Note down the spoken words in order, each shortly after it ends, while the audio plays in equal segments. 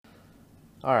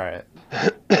All right,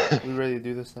 we ready to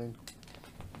do this thing?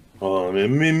 Hold on,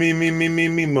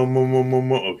 me,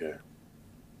 mo. Okay.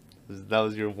 That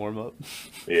was your warm up.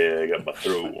 Yeah, I got my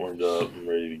throat warmed up. I'm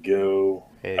ready to go.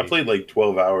 I Hey, played like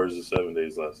 12 hours of 7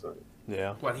 days last night.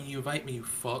 yeah. Why didn't you invite me, you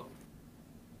fuck?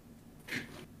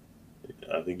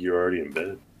 I think you're already in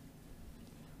bed.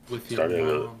 With your Started at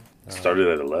mom. Uh, started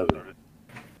at 11.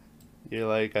 you're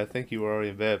like, I think you were already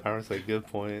in bed. Byron's like, good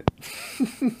point.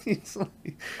 he's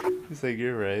like,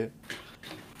 you're right.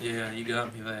 Yeah, you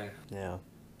got me there. Yeah.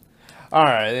 All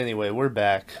right. Anyway, we're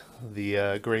back.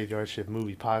 The Graveyard Shift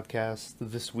Movie Podcast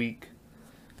this week,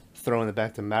 throwing it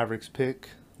back to Maverick's pick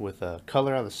with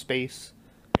Color Out of Space,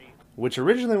 which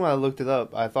originally when I looked it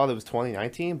up, I thought it was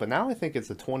 2019, but now I think it's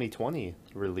a 2020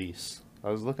 release. I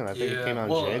was looking, I think it came Yeah, out in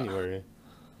well, January.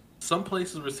 some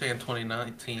places were saying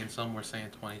 2019, some were saying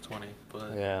 2020,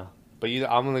 but Yeah. But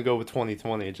I'm gonna go with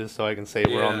 2020 just so I can say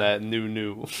we're on yeah. that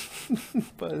new.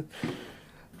 but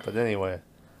anyway,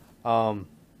 um,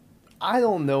 I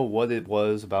don't know what it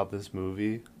was about this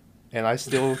movie, and I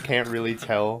still can't really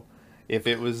tell if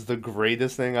it was the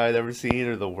greatest thing I'd ever seen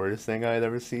or the worst thing I'd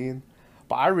ever seen.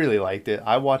 But I really liked it.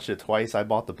 I watched it twice. I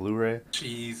bought the Blu-ray.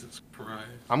 Jesus Christ.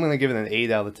 I'm gonna give it an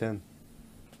 8 out of 10.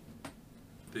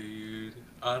 Dude,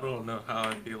 I don't know how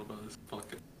I feel about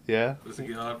Yeah. this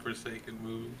godforsaken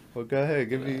movie. Well, go ahead.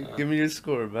 Give me your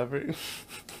score, Maverick.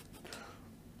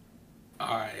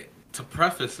 Alright, to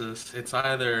preface this, it's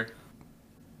either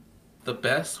the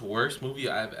best, worst movie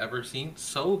I've ever seen,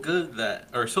 so good that,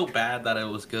 or so bad that it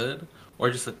was good, or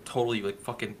just a totally, like,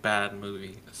 fucking bad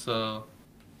movie. So,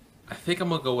 I think I'm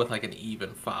gonna go with, like, an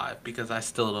even 5, because I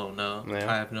still don't know.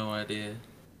 Yeah. I have no idea.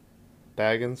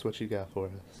 Baggins, what you got for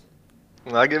us?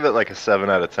 I give it like a 7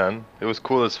 out of 10. It was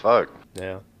cool as fuck.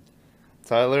 Yeah.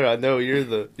 Tyler, I know you're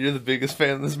the biggest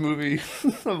fan of this movie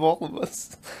of all of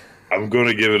us. I'm going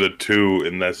to give it a 2,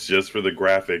 and that's just for the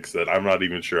graphics that I'm not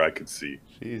even sure I could see.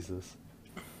 Jesus.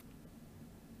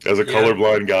 As a Yeah.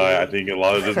 colorblind guy, I think a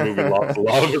lot of this movie lost a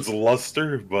lot of its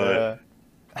luster, but Yeah.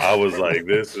 I was like,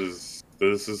 this is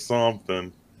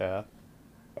something. Yeah.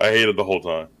 I hated it the whole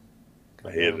time.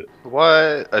 I hated it.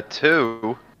 What? A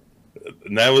 2?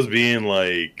 And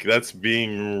that's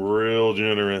being real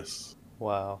generous.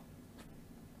 Wow.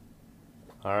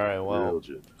 All right. Well, Real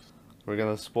generous. we're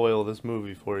gonna spoil this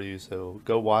movie for you, so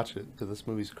go watch it because this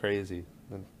movie's crazy.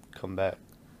 And come back,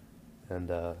 and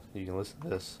you can listen to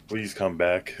this. Please come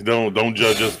back. Don't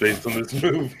judge us based on this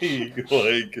movie.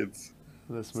 Like This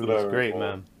it's movie's not our great, fault.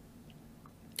 man.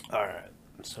 All right.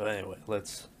 So anyway,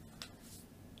 let's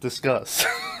discuss.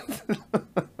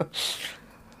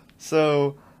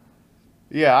 So,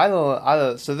 yeah, I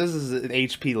don't. So this is an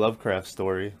H.P. Lovecraft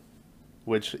story.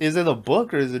 Which is it a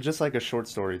book or is it just like a short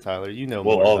story, Tyler? You know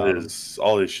Well, more about him.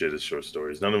 all his shit is short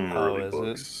stories. None of them are Oh, really is it?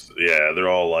 books. Yeah, they're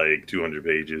all like 200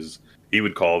 pages. He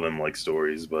would call them like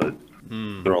stories, but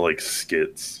Hmm. they're all like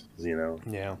skits, you know.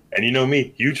 Yeah. And you know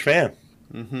me, huge fan,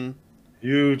 Mm-hmm.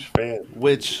 huge fan.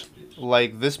 Which,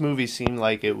 like, this movie seemed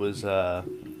like it was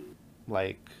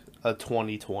like a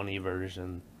 2020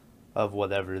 version of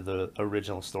whatever the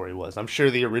original story was. I'm sure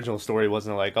the original story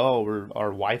wasn't like, oh, our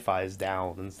Wi-Fi is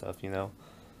down and stuff, you know.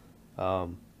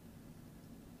 Um,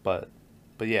 but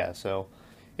yeah, so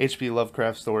H.P.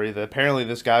 Lovecraft story that apparently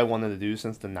this guy wanted to do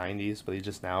since the 90s, but he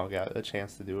just now got a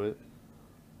chance to do it.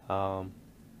 Um,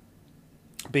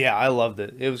 but yeah, I loved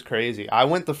it. It was crazy. I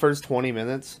went the first 20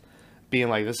 minutes being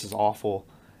like, this is awful.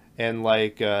 And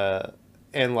like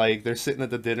they're sitting at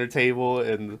the dinner table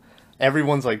and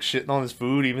everyone's like shitting on his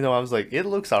food, even though I was like, it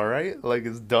looks alright. Like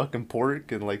it's duck and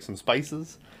pork and like some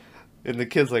spices. And the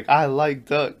kid's like, I like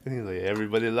duck. And he's like,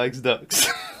 everybody likes ducks.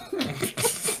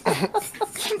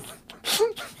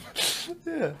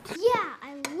 Yeah. Yeah,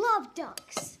 I love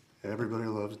ducks. Everybody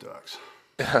loves ducks.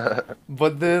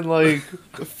 But then, like,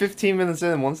 15 minutes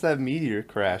in, once that meteor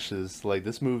crashes, like,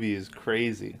 this movie is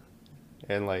crazy.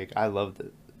 And, like, I loved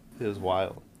it. It was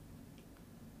wild.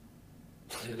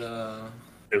 It,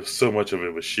 It was so much of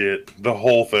it was shit. The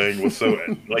whole thing was so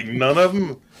like none of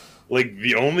them. Like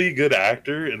the only good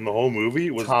actor in the whole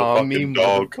movie was Tommy the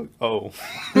fucking dog. Oh.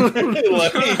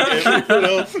 Like everyone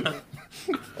else.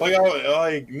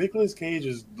 Like Nicolas Cage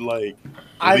is like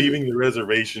I- leaving the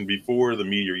reservation before the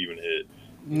meteor even hit.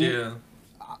 yeah.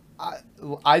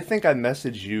 I think I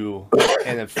messaged you,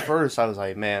 and at first I was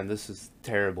like, man, this is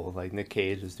terrible. Like, Nick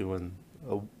Cage is doing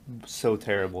so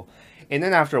terrible. And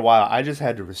then after a while, I just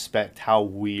had to respect how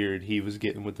weird he was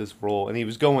getting with this role. And he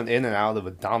was going in and out of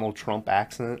a Donald Trump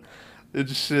accent.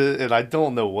 It's shit, and I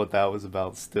don't know what that was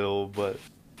about still, but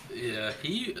Yeah,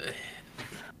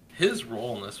 his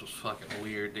role in this was fucking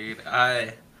weird, dude.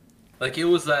 Like it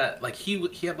was that like he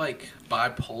had like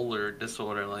bipolar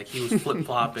disorder. Like he was flip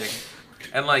flopping,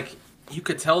 and like you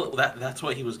could tell that that's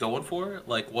what he was going for.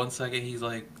 Like one second he's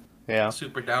like Yeah.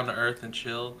 super down to earth and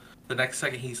chill. The next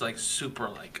second he's like super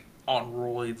like on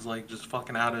roids, like just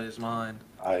fucking out of his mind.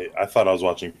 I thought I was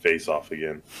watching Face Off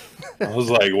again. I was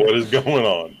like, what is going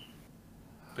on?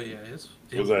 But yeah,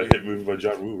 It was that hit movie by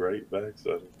John Woo, right? Back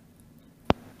so.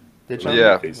 Did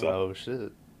Yeah. Face Off. Oh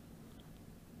shit.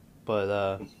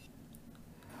 But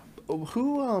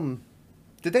who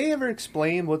did they ever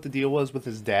explain what the deal was with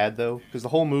his dad though? Because the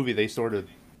whole movie they sort of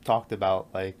talked about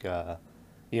like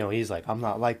he's like I'm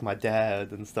not like my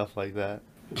dad and stuff like that.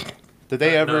 Did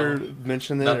they ever No.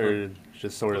 mention it or Nothing.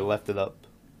 just sort of left it up?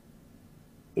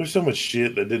 There's so much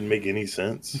shit that didn't make any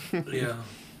sense. Yeah,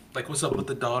 like what's up with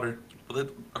the daughter? Her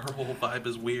whole vibe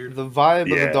is weird. The vibe of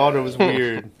the Yeah. daughter was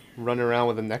weird, running around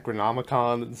with a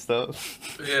Necronomicon and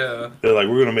stuff. Yeah, They're like,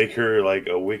 we're gonna make her like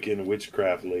a Wiccan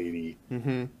witchcraft lady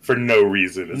hmm for no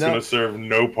reason. It's No. gonna serve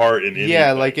no part in anything.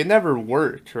 Yeah, like it never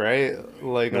worked, right?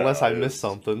 Like No, unless I it's- missed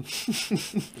something.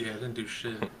 yeah, it didn't do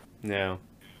shit. No.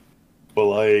 But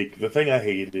like the thing I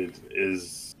hated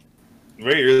is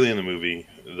very early in the movie,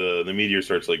 the meteor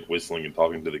starts like whistling and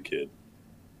talking to the kid.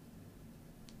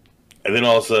 And then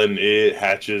all of a sudden it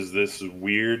hatches this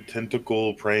weird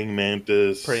tentacle praying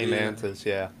mantis Praying Yeah. mantis,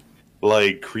 yeah.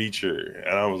 like creature.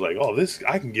 And I was like, oh, this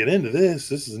I can get into this.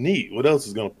 This is neat. What else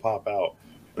is gonna pop out?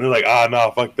 And they're like,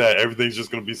 nah, fuck that. Everything's just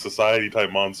gonna be society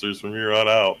type monsters from here on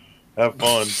out. Have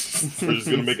fun. We're just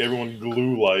gonna make everyone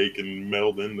glue like and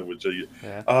meld into each other.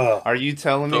 Yeah. Are you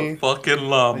telling The me fucking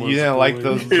llamas. you didn't like boy.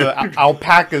 those the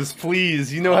alpacas,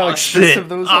 please? You know how Aw, expensive shit.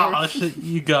 those Aw, are? shit,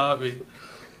 you got me.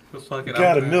 Those fucking You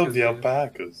gotta milk alpacas, the dude.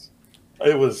 alpacas.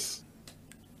 It was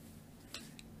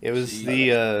It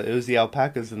was the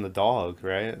alpacas and the dog,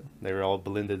 right? They were all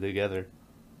blended together.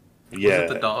 Was yeah. it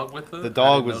the dog with it? The I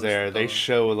dog didn't was notice there. the They dog.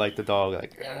 show like the dog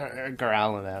like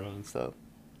growling at him and stuff.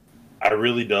 I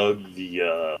really dug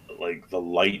the like the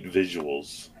light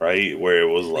visuals, right? Where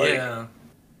it was like Yeah,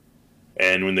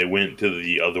 and when they went to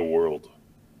the other world.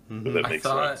 Mhm. If that I makes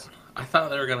thought sense. I thought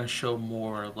they were gonna show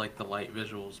more of like the light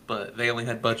visuals, but they only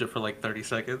had budget for like 30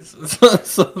 seconds,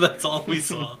 so that's all we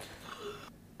saw.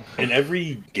 In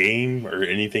every game or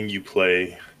anything you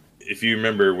play, if you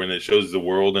remember when it shows the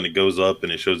world and it goes up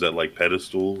and it shows that like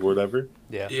pedestal or whatever,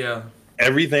 Yeah. Yeah,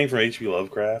 everything from H.P.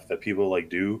 Lovecraft that people like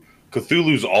do,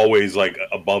 Cthulhu's always like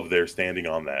above there standing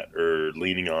on that or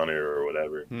leaning on it or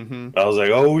whatever. Mm-hmm. I was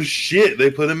like, oh shit, they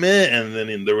put him in, and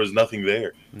then there was nothing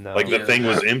there. No. Like the Yeah. thing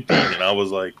was empty, and I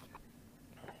was like,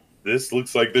 this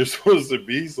looks like there's supposed to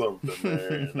be something there.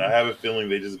 And I have a feeling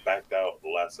they just backed out at the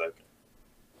last second.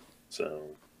 So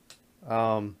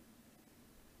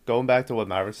Going back to what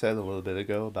Maverick said a little bit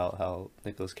ago about how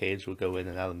Nicolas Cage would go in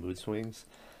and out of mood swings.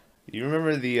 You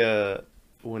remember the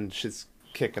when shit's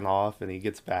kicking off and he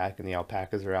gets back and the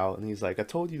alpacas are out and he's like, I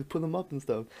told you to put them up and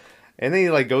stuff. And then he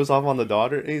like goes off on the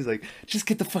daughter and he's like, just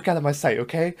get the fuck out of my sight,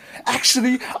 okay?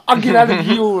 Actually, I'll get out of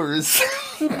yours.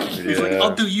 he's like,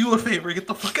 I'll do you a favor, get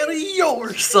the fuck out of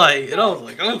your sight. And I was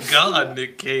like, oh god,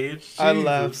 Nick Cage. I Jesus.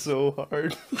 laughed so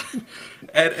hard.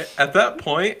 And at that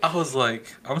point, I was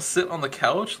like, I'm sitting on the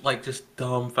couch, like just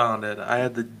dumbfounded. I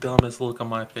had the dumbest look on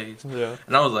my face. Yeah.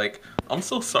 And I was like, I'm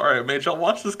so sorry I made y'all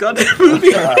watch this goddamn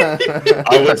movie.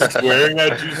 I was swearing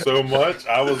at you so much.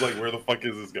 I was like, where the fuck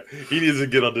is this guy? He needs to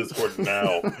get on Discord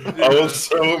now. I was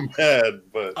so mad,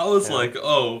 but I was Yeah. like,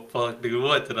 oh fuck, dude,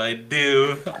 what did I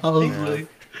do? I was Yeah. like,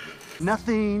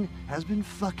 Nothing has been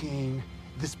fucking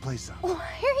this place up. Why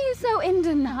are you so in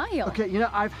denial? Okay, you know,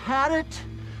 I've had it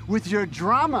with your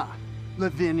drama,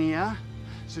 Lavinia.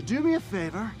 So do me a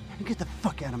favor and get the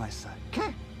fuck out of my sight,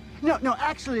 okay? No,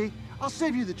 actually, I'll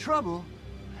save you the trouble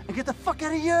and get the fuck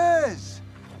out of yours.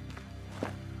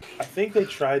 I think they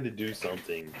tried to do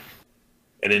something,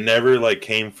 and it never like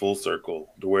came full circle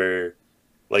to where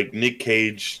like Nick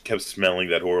Cage kept smelling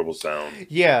that horrible sound.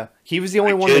 Yeah, he was the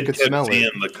only The one that kid could kept smell seeing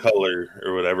it. the color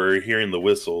or whatever, hearing the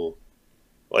whistle.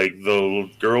 Like the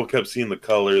girl kept seeing the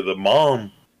color. The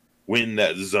mom went in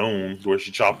that zone where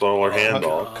she chopped all her hand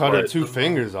off. Cut her but 2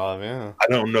 fingers off, yeah. I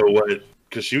don't know what,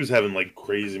 because she was having like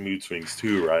crazy mood swings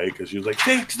too, right? Because she was like,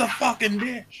 "Fix the fucking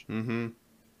dish." Mm-hmm.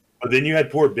 But then you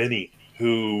had poor Benny,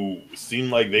 who seemed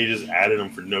like they just added him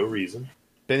for no reason.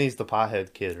 Benny's the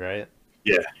pothead kid, right?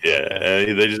 Yeah.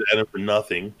 They just added him for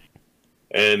nothing,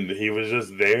 and he was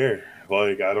just there.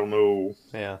 Like I don't know.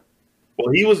 Yeah.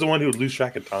 Well, he was the one who would lose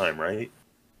track of time, right?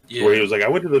 yeah. Where he was like, "I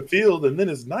went to the field, and then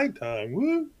it's nighttime."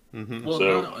 Woo! Mm-hmm. Well,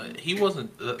 So- no, he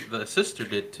wasn't. The sister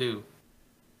did too.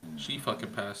 She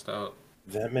fucking passed out.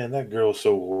 That girl's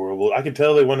so horrible. I could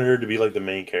tell they wanted her to be like the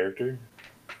main character.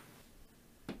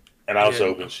 And I was Yeah.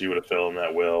 hoping she would have fell in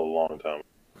that well a long time.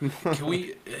 Can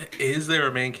we? Is there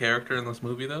a main character in this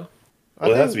movie though?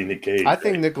 Well, it has to be Nick Cage. I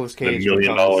think right? Nicolas The Cage $1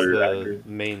 million becomes the actor.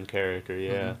 main character.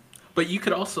 Yeah. But you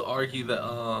could also argue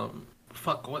that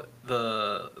fuck, what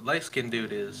the light skinned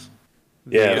dude is.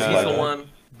 Yeah, Because the he's black- the one.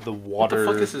 The What the water.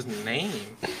 fuck is his name?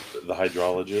 The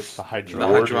hydrologist. The The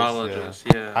hydrologist.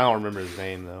 hydrologist. Yeah. I don't remember his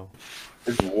name though.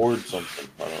 It's Ward something.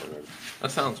 I don't remember.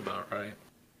 That sounds about right.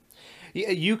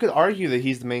 Yeah, you could argue that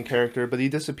he's the main character, but he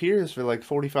disappears for like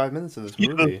 45 minutes of this The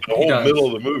movie. whole does. middle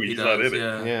of the movie, He he's not does, in it.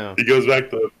 yeah. Yeah. He goes back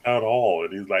to the town hall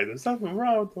and he's like, "There's something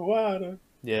wrong with the water."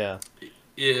 Yeah.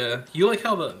 Yeah. You like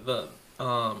how the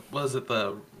what is it,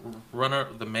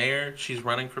 the mayor, she's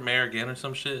running for mayor again or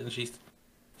some shit, and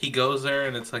he goes there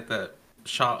and it's like that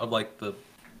shot of like the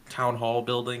town hall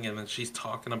building, and then she's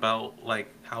talking about like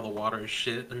how the water is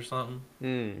shit or something.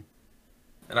 Hmm.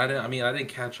 And I didn't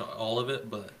catch all of it,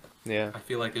 but Yeah. I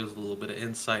feel like there was a little bit of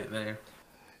insight there.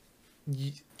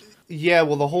 Yeah,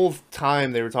 well, the whole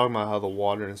time they were talking about how the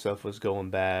water and stuff was going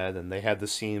bad, and they had the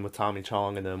scene with Tommy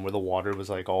Chong and them where the water was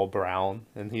like all brown,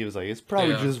 and he was like, "It's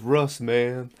probably Yeah. just rust,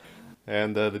 man."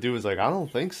 And the dude was like, "I don't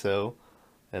think so,"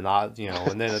 and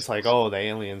and then it's like, "Oh, the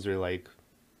aliens are like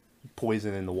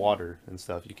poisoning the water and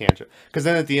stuff. You can't." Because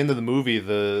then at the end of the movie,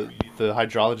 the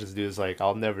hydrologist dude is like,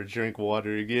 "I'll never drink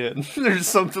water again," or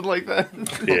something like that.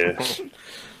 Yeah.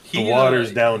 The He,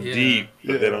 water's down yeah. deep,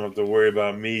 but Yeah. they don't have to worry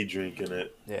about me drinking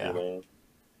it. Yeah. You know?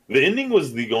 The ending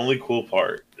was the only cool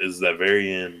part. Is that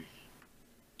very end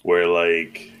where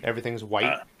like, Everything's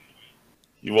white.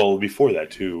 well, before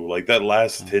that too, like that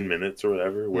last 10 minutes or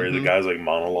whatever, where the Mhm. guy's like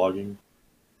monologuing.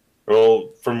 Well,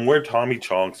 from where Tommy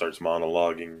Chong starts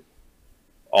monologuing,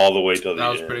 all the way till the That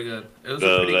was end. pretty good. It was a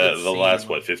pretty good The last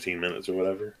scene. 15 minutes or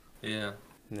whatever. Yeah.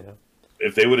 Yeah.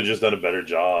 If they would have just done a better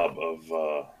job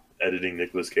of editing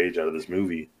Nicolas Cage out of this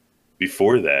movie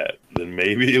before that, then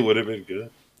maybe it would have been good.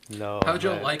 No. How'd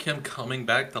y'all man. like him coming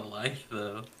back to life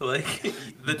though? Like,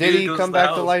 the Did dude he goes come the back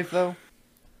to house. life though,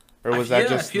 or was I that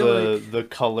just feel like- the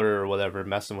color or whatever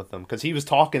messing with them? Because he was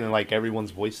talking in like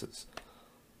everyone's voices.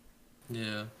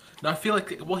 Yeah. No, I feel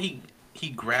like he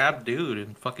grabbed dude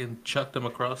and fucking chucked him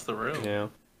across the room. Yeah.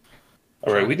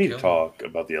 All right, Trying we to need to kill him. talk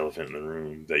about the elephant in the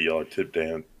room that y'all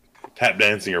are tap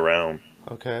dancing around.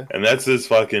 Okay. And that's this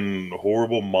fucking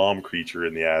horrible mom creature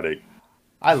in the attic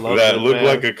I love that it, looked man.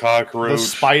 like a cockroach. the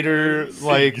spider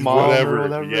like mom Whatever, or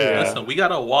whatever. yeah. Listen, we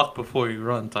gotta walk before you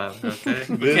run, Tyler. Okay,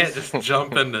 we This- can't just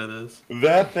jump into this.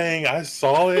 That thing, I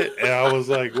saw it and I was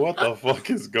like, what the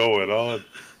fuck is going on?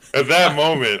 At that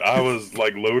moment, I was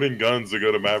like loading guns to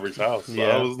go to Maverick's house. So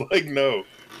Yeah. I was like, no,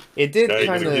 It did that ain't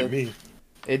kind gonna get of. me.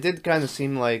 It did kind of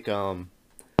seem like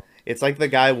it's like the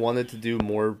guy wanted to do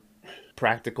more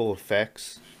practical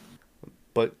effects,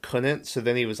 but couldn't. So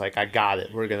then he was like, "I got it.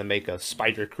 We're gonna make a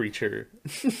spider creature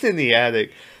in the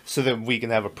attic, so that we can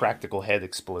have a practical head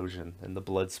explosion and the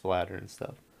blood splatter and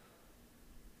stuff."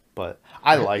 But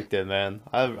I liked it, man.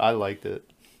 I liked it.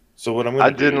 So what I'm gonna I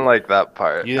do, didn't like that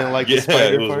part. You didn't like yeah, the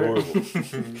spider it was part?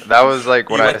 horrible. That was like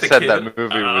when You I like the said kid? that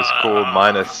movie was cool,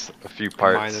 minus a few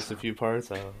parts. Minus a few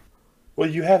parts. Well,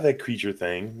 you have that creature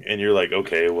thing, and you're like,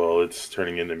 okay, well, it's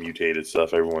turning into mutated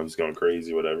stuff. Everyone's going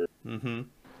crazy, whatever. Mm-hmm.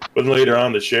 But then later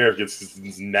on, the sheriff gets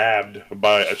nabbed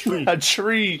by a tree. A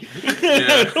tree.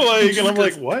 Yeah. Like, and I'm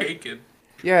like, Just what? taken.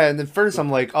 Yeah, and at first I'm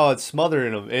like, oh, it's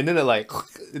smothering him, and then it like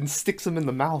and sticks him in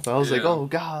the mouth. I was like, Yeah. oh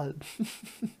god.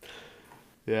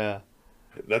 Yeah.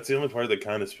 That's the only part that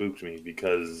kind of spooked me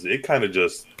because it kind of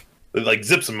just it like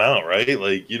zips him out, right?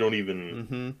 Like you don't even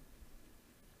Mm-hmm.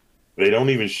 they don't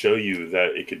even show you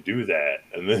that it could do that,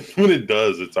 and then when it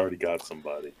does, it's already got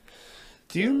somebody.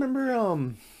 Do you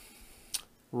remember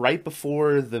right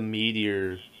before the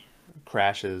meteor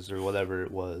crashes or whatever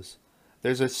it was?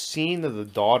 There's a scene of the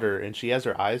daughter and she has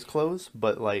her eyes closed,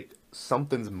 but like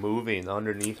something's moving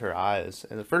underneath her eyes.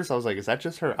 And at first I was like, is that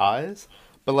just her eyes?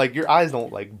 But like your eyes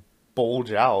don't like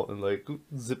bulge out and like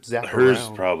zip zap Hers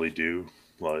around probably do.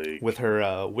 Like with her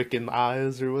Wiccan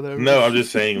eyes or whatever. no, I'm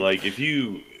just saying like if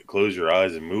you close your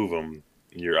eyes and move them,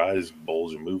 your eyes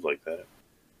bulge and move like that.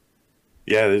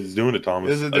 Yeah, it's doing it,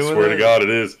 Thomas. Is it I doing swear it? to God, it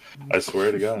is. I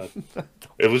swear to God,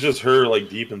 it was just her like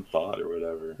deep in thought or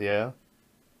whatever. Yeah.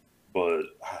 But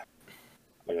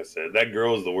like I said, that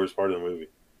girl is the worst part of the movie,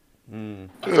 Mm.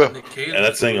 Nick Cage and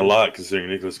that's saying a lot considering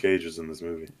Nicolas Cage was in this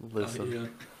movie. Listen, Yeah.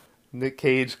 Nick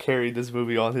Cage carried this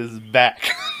movie on his back.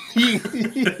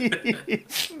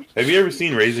 Have you ever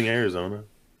seen Raising Arizona?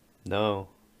 No.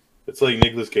 It's like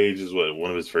Nicolas Cage is one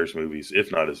of his first movies,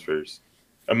 if not his first.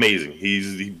 Amazing.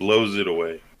 He blows it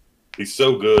away. He's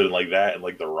so good and like that and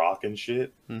like The Rock and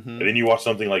shit. Mm-hmm. And then you watch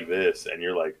something like this and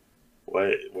you're like,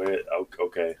 what?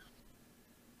 Okay.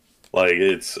 Like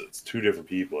it's two different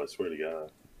people. I swear to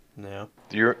God. Yeah.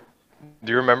 Do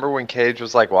you remember when Cage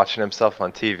was like watching himself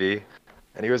on TV,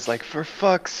 and he was like, "For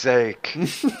fuck's sake!"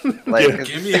 Like, Yeah.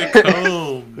 Give me a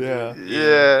comb. Yeah.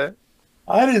 yeah.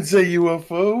 I didn't say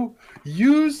UFO.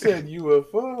 You said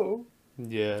UFO.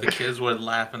 Yeah. The kids would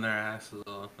laughing their asses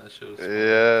off. That shit was funny.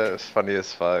 Yeah, it's funny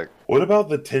as fuck. What about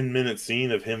the 10-minute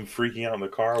scene of him freaking out in the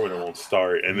car when it won't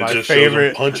start, and it My just shows him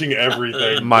favorite- punching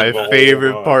everything? My the whole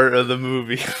favorite time. part of the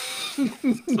movie. So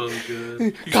good.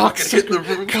 You Cox. fucking hit the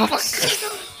room.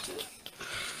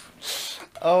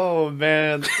 Oh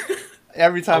man!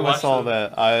 Every time I watched saw it.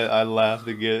 that, I laughed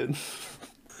again.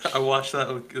 I watched that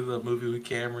movie with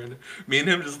Cameron. Me and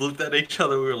him just looked at each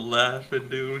other. We were laughing,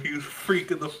 dude. He was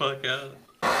freaking the fuck out.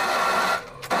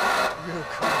 You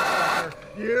cocksucker!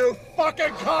 You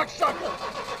fucking cocksucker!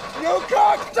 You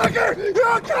cocksucker! You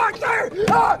cocksucker!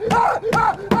 Ah, ah,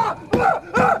 ah, ah, ah,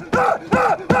 ah,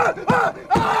 ah, ah, ah,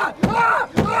 ah, ah,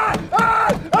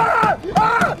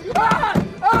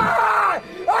 ah,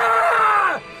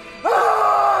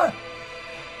 ah,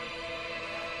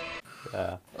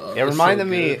 Yeah. Oh, It it's reminded so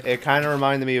me. good. It kind of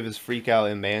reminded me of his freak out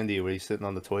in Mandy, where he's sitting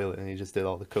on the toilet and he just did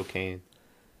all the cocaine.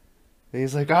 And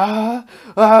he's like, ah.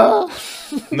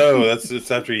 No,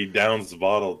 it's after he downs the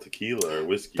bottle of tequila or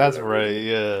whiskey. That's whatever. right.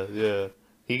 Yeah, yeah.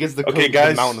 He gets the, Okay, the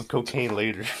guys. mountain of cocaine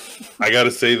later. I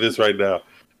gotta say this right now.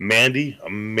 Mandy,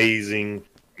 amazing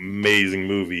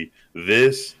movie.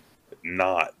 This,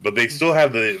 not. But they still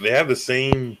have the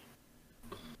same.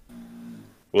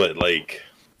 What, like,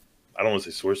 I don't want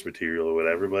to say source material or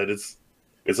whatever, but it's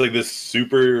like this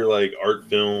super like art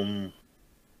film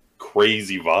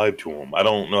crazy vibe to them. I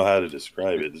don't know how to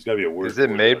describe it. There's gotta be a word. Is it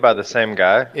for made by the same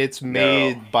guy? It's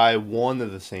made by one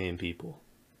of the same people.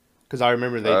 Because I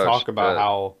remember they talk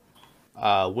about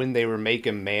how when they were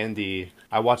making Mandy,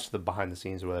 I watched the behind the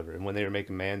scenes or whatever, and when they were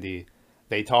making Mandy,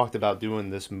 they talked about doing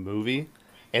this movie,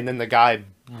 and then the guy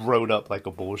wrote up like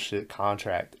a bullshit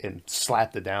contract and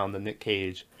slapped it down to Nick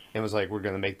Cage and was like, "We're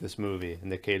gonna make this movie," and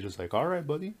Nick Cage was like, "All right,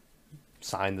 buddy,"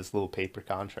 signed this little paper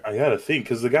contract. I gotta think,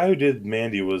 because the guy who did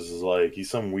Mandy was like, he's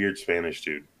some weird Spanish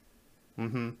dude.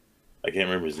 Mm-hmm. I can't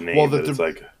remember his name, Well, but it's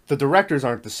like, the directors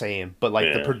aren't the same, but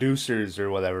like the Yeah. producers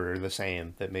or whatever are the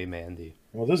same that made Mandy.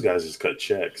 well, those guys just cut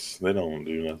checks. They don't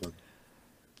do nothing.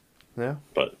 Yeah,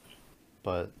 But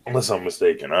but unless I'm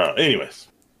mistaken. Anyways.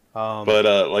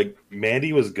 But like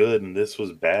Mandy was good and this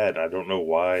was bad. I don't know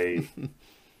why.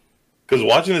 Because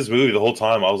watching this movie the whole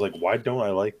time, I was like, why don't I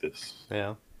like this?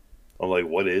 yeah. I'm like,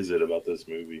 what is it about this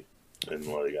movie? And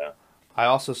like, I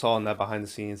also saw in that behind the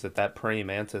scenes that praying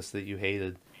mantis that you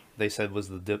hated, they said was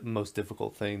the most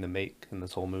difficult thing to make in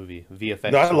this whole movie.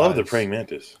 VFX. no, I love the wise. praying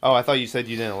mantis. Oh, I thought you said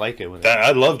you didn't like it when I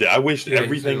loved it. I wished Yeah,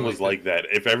 everything you was liked like that.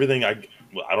 If everything, I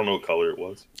don't know what color it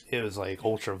was. it was like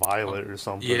ultraviolet or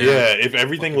something. Yeah. Yeah, if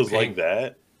everything Fucking was pink. like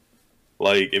that,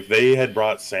 like if they had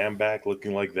brought Sam back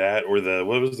looking like that, or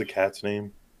what was the cat's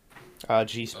name?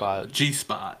 G-spot.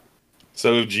 G-Spot.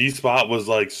 So if G-Spot was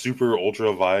like super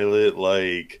ultraviolet,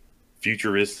 like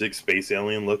futuristic space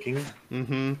alien looking,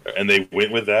 Mm-hmm. and they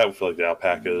went with that with like the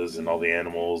alpacas and all the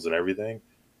animals and everything,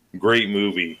 great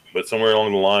movie. But somewhere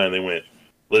along the line, they went,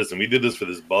 "Listen, we did this for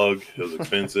this bug. It was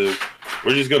expensive.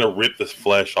 We're just gonna rip this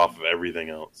flesh off of everything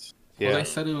else." Yeah. Well, they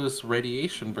said it was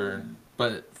radiation burn,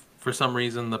 but for some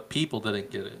reason the people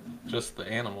didn't get it, just the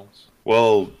animals.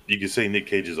 Well, you could say Nick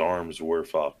Cage's arms were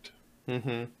fucked.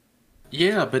 Mm-hmm.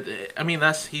 Yeah, but I mean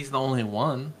he's the only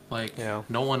one. Like Yeah.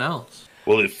 no one else.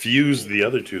 Well, it fused the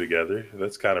other two together.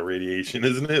 That's kind of radiation,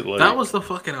 isn't it? Like, That was the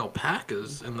fucking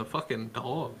alpacas and the fucking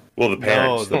dog. well, the No,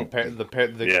 parents. the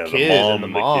Yeah, the kid mom and the and the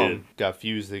mom kid. got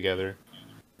fused together.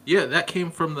 Yeah, that came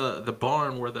from the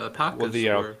barn where the alpacas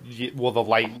Well, were. the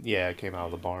light, yeah, it came out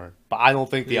of the barn. But I don't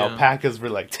think the Yeah. alpacas were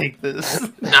like, take this.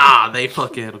 Nah, they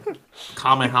fucking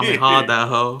Kamehameha that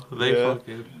hoe. They Yeah.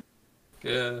 fucking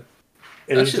yeah.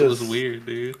 It That shit was just- weird,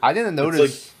 dude. I didn't It's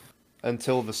notice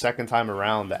until the second time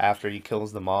around that after he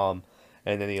kills the mom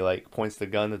and then he like points the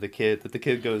gun at the kid, that the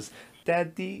kid goes,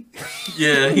 "Daddy."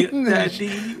 Yeah,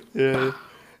 daddy. Yeah.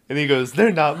 And he goes,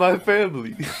 "They're not my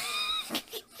family."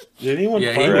 Did anyone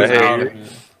Yeah, he find was it out. weird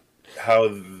how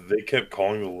they kept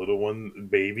calling the little one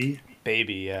baby?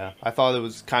 Baby, yeah. I thought it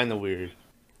was kind of weird.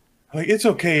 Like, it's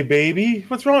okay, baby.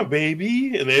 What's wrong,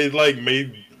 baby? And they like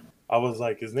made. I was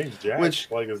like, his name's Jack. Which-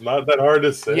 like, it's not that hard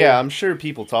to say. Yeah, I'm sure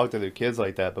people talk to their kids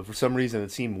like that, but for some reason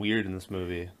it seemed weird in this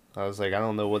movie. I was like, I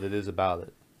don't know what it is about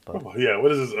it. Oh, yeah.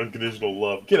 What is this unconditional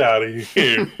love? Get out of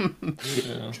here.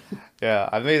 Yeah. Yeah,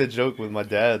 I made a joke with my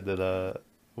dad that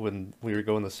when we were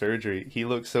going to surgery, he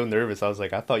looked so nervous. I was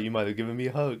like, I thought you might have given me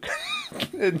a hug.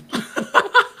 And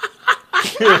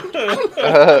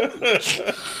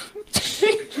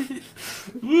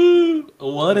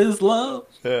What is love?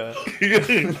 Yeah.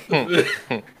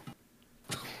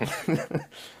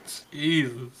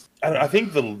 Jesus. I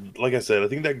think like I said, I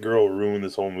think that girl ruined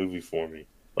this whole movie for me.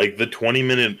 Like the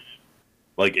 20-minute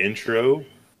like intro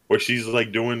where she's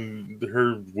like doing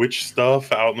her witch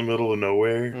stuff out in the middle of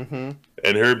nowhere, Mm-hmm.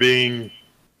 and her being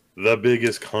the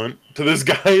biggest cunt to this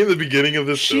guy in the beginning of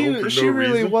this film for She no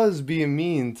really reason. was being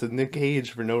mean to Nick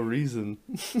Cage for no reason.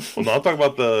 Well, no, I'm talking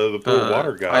about the poor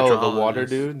water guy. Oh, the water Hydrologist.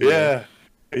 dude. Yeah.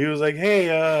 He was like, "Hey,"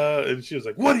 and she was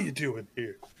like, "What are you doing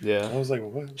here?" Yeah. I was like,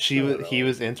 "What?" He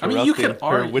was I interrupting mean, you can her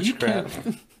argue. witchcraft.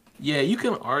 Yeah, you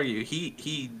can argue.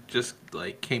 He just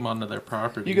like came onto their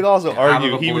property. You could also out of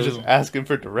argue the he was blue. just asking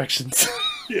for directions.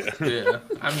 Yeah. Yeah,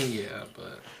 I mean, yeah,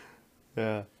 but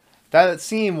Yeah, that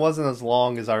scene wasn't as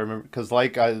long as I remember, because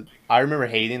like I remember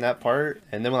hating that part,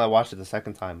 and then when I watched it the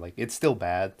second time, like it's still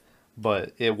bad,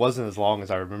 but it wasn't as long as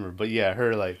I remember. But yeah,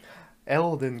 her like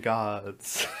Elden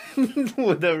gods,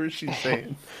 whatever she's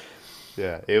saying.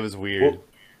 Yeah, it was weird. Well,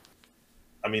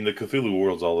 I mean, the Cthulhu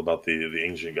world's all about the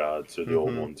ancient gods or the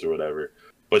old ones or whatever.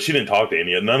 But she didn't talk to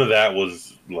any. None of that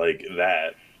was like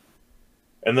that.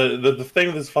 And the thing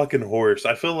with this fucking horse,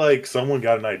 I feel like someone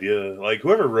got an idea. Like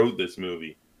whoever wrote this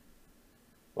movie,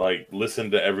 like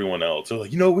listened to everyone else. They're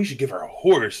like, we should give her a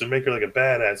horse and make her like a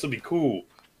badass. It'll be cool.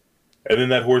 And then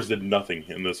that horse did nothing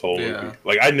in this whole movie.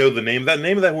 Like I know the name. That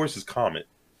name of that horse is Comet,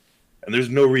 and there's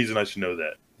no reason I should know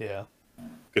that. Yeah.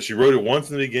 Because she wrote it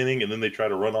once in the beginning, and then they tried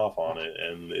to run off on it,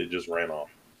 and it just ran off.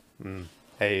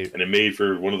 Hey, And it made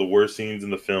for one of the worst scenes in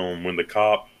the film when the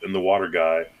cop and the water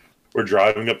guy were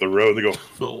driving up the road. They go,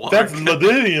 "That's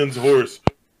Ladinian's horse.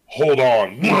 Hold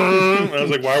on." And I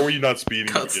was like, "Why were you not speeding?"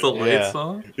 cuts the again?" lights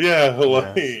on. Yeah,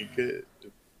 like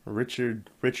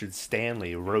Richard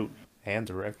Stanley wrote and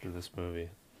directed this movie.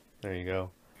 There you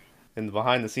go. And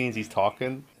behind the scenes, he's talking,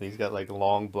 and he's got like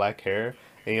long black hair,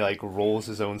 and he like rolls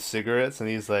his own cigarettes, and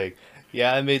he's like,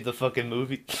 "Yeah, I made the fucking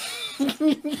movie."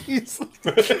 He's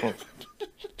like,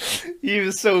 he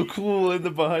was so cool in the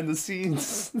behind the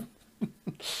scenes.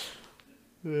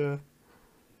 Yeah.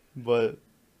 But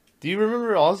do you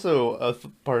remember also a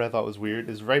part I thought was weird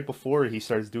is right before he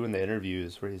starts doing the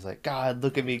interviews where he's like, "God,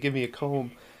 look at me, give me a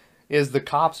comb." Is the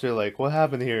cops are like, "What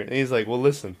happened here?" And he's like, "Well,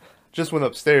 listen, just went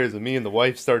upstairs and me and the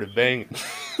wife started banging."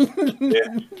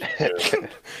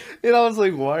 And I was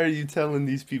like, "Why are you telling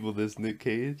these people this, Nick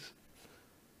Cage?"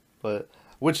 But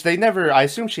which they never. I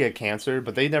assume she had cancer,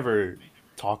 but they never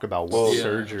talk about what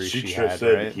surgery she she just had.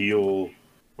 said Right? heal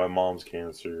my mom's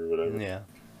cancer or whatever. Yeah,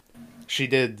 she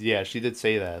did. Yeah, she did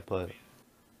say that, but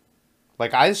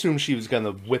like I assumed she was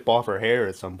gonna whip off her hair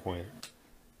at some point.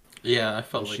 Yeah, I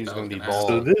felt like She's that gonna was be happen. bald.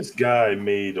 So this guy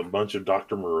made a bunch of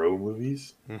Dr. Moreau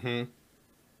movies. Mm-hmm.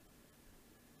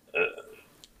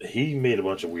 He made a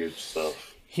bunch of weird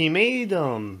stuff. He made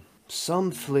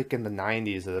some flick in the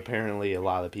 '90s that apparently a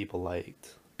lot of people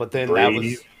liked, but then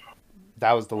Brady,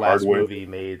 that was the last Hardware, movie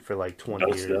made for like 20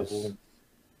 Dust years. Devil.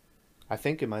 I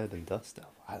think it might have been Dust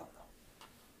Devil. I don't know.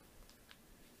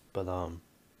 But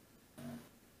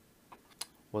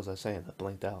what was I saying? I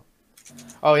blinked out.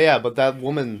 Oh yeah, but that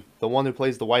woman, the one who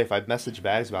plays the wife, I messaged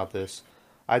Bags about this.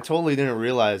 I totally didn't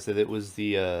realize that it was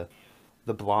the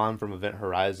blonde from Event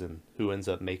Horizon who ends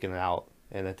up making it out,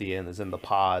 and at the end is in the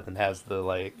pod and has the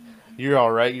like, "You're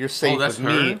all right, you're safe that's with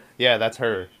me." her? Yeah, that's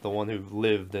her, the one who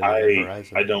lived in Event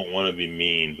Horizon. I don't want to be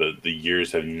mean, but the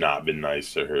years have not been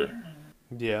nice to her.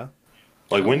 Yeah,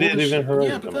 Like, when did Event Yeah,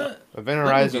 Horizon but come out? that Event That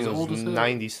Horizon movie's was old as hell.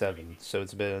 97, so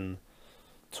it's been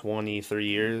 23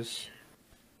 years.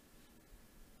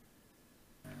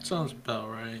 sounds about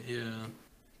right. Yeah.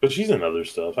 But she's in other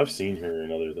stuff. I've seen her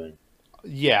in other things.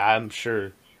 Yeah, I'm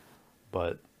sure.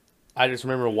 But I just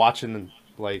remember watching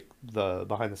like the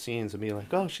behind the scenes and being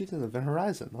like, "Oh, she's in Event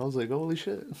Horizon." I was like, "Holy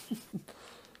shit!"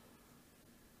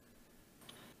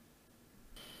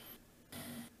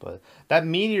 But that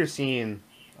meteor scene,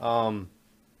 one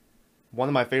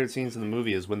of my favorite scenes in the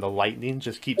movie is when the lightning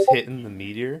just keeps hitting the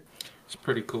meteor. It's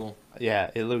pretty cool.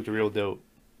 Yeah, it looked real dope.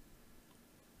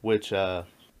 Which I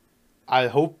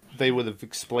hope they would have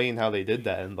explained how they did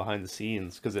that in behind the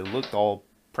scenes because it looked all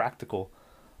practical,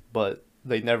 but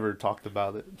they never talked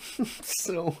about it.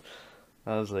 So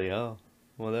I was like, oh,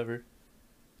 whatever.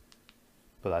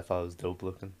 But I thought it was dope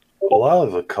looking. A lot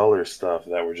of the color stuff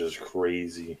that were just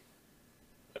crazy.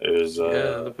 It was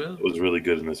the bill. it was really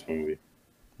good in this movie.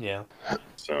 Yeah.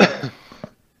 So,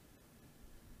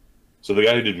 so the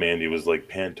guy who did Mandy was like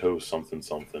Pantos something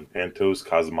something. Pantos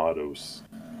Cosmatos.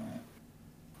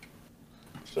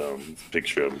 So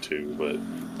picture of him too, but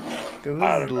Cause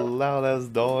I this don't know. loud ass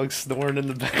dog snoring in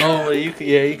the back. Oh, you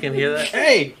can hear that.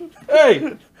 Hey,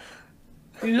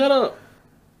 you shut up.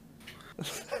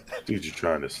 Dude, you're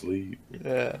trying to sleep.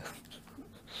 Yeah.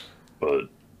 But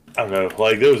I don't know.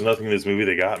 Like, there was nothing in this movie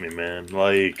that got me, man.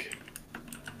 Like,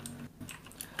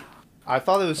 I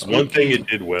thought it was one thing spooky. it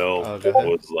did well Oh, go ahead.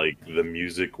 was like the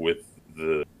music with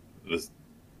the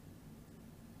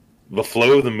the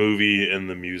flow of the movie and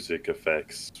the music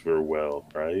effects were well,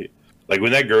 right? Like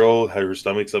when that girl had her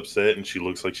stomach's upset and she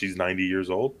looks like she's 90 years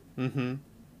old. Mm-hmm.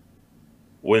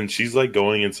 When she's like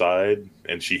going inside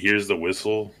and she hears the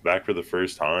whistle back for the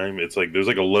first time, it's like there's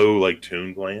like a low like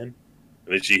tune playing, and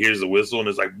then she hears the whistle and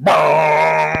it's like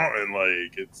bah! And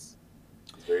like it's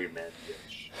very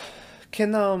man-ish.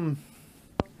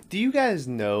 Do you guys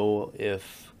know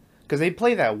if, because they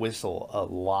play that whistle a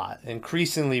lot,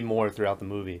 increasingly more throughout the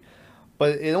movie,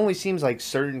 but it only seems like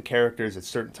certain characters at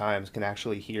certain times can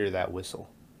actually hear that whistle.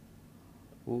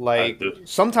 Like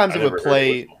sometimes I it never would heard a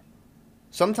play, whistle.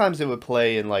 sometimes it would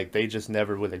play and like they just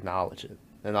never would acknowledge it,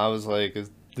 and I was like,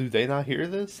 do they not hear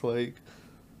this? Like,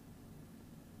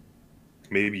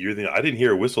 Maybe you're the. I didn't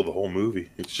hear a whistle the whole movie.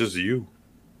 It's just you.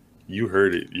 You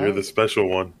heard it. You're the special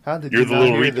one. how did You're you the not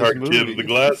little hear this retard kid with movie? the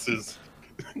glasses.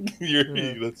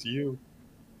 Yeah. That's you.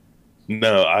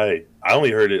 No, I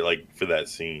only heard it like for that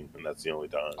scene, and that's the only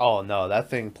time. Oh no, that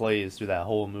thing plays through that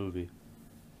whole movie.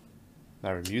 I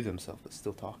reviewed himself, but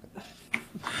still talking.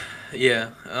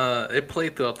 Yeah, it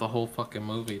played throughout the whole fucking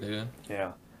movie, dude.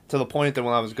 Yeah. To the point that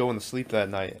when I was going to sleep that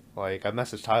night, like, I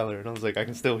messaged Tyler and I was like, I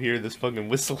can still hear this fucking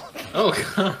whistle. Oh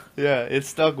god. Yeah, it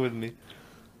stuck with me.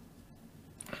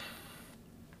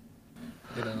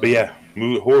 You know, But yeah,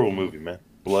 horrible movie, man.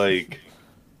 Like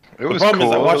It the was problem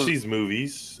cool. is, I It watch was- these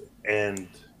movies, and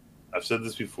I've said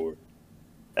this before,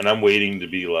 and I'm waiting to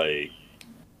be like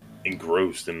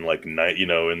engrossed in like night,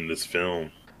 in this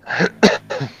film,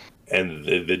 and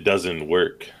it doesn't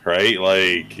work, right?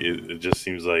 Like it just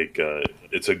seems like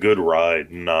it's a good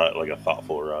ride, not like a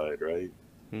thoughtful ride, right?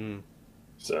 Hmm.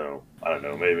 So I don't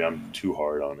know. Maybe I'm too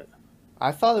hard on it.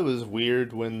 I thought it was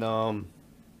weird when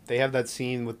they have that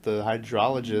scene with the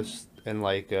hydrologist and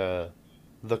like the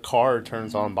car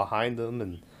turns on behind them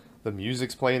and the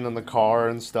music's playing in the car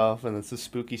and stuff and it's a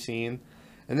spooky scene,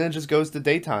 and then it just goes to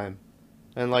daytime,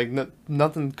 and like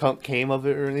nothing came of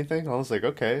it or anything. I was like,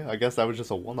 okay, I guess that was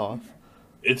just a one-off.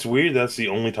 It's weird. That's the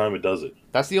only time it does it.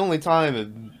 That's the only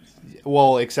time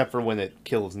well, except for when it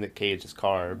kills Nick Cage's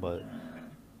car, but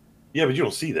Yeah, but you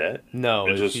don't see that. no,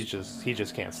 It he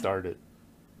just can't start it.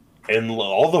 And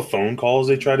all the phone calls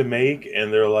they try to make,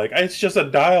 and they're like, "It's just a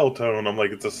dial tone." I'm like,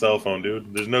 "It's a cell phone,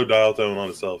 dude. There's no dial tone on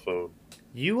a cell phone."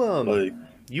 You Like,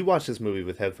 you watched this movie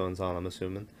with headphones on, I'm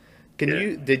assuming.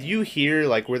 Yeah. Did you hear,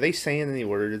 like, were they saying any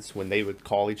words when they would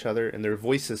call each other and their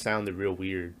voices sounded real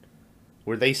weird?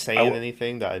 Were they saying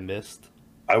anything that I missed?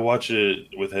 I watch it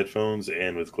with headphones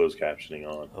and with closed captioning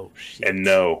on. Oh shit. And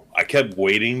no, I kept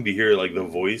waiting to hear like the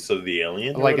voice of the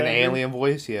alien, or Like an whatever, alien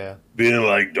voice, yeah. being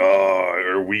like "Duh,"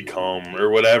 or "We come," or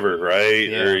whatever, right?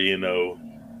 Yeah. Or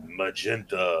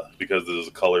magenta, because the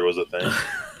color was a thing.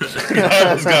 I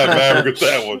almost got mad with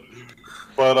that one,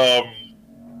 but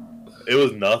it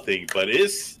was nothing. But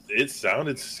it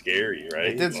sounded scary, right?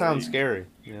 It did sound Like, scary,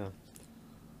 yeah.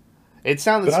 It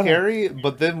sounded But I don't- scary,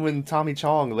 but then when Tommy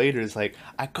Chong later is like,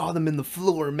 I caught him in the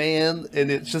floor, man, and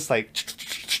it's just like,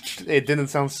 it didn't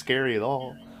sound scary at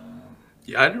all.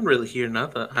 yeah, I didn't really hear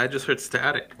nothing. I just heard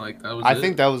static. Like that was. I it.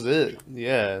 think that was it,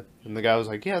 yeah. And the guy was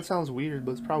like, yeah, it sounds weird,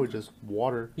 but it's probably just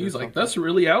water. or He's like, something." that's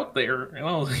really out there, and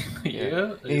I was like,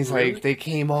 yeah. And he's really? like, they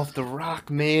came off the rock,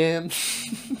 man.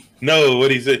 No, what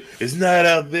he said, it's not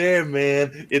out there,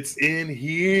 man. It's in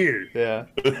here. Yeah.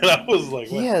 And I was like,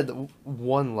 He what? had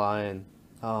one line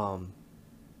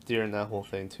during that whole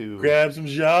thing, too. Grab some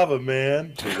Java,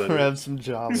 man. Was that Grab some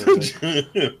Java.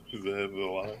 it? Is that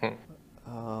the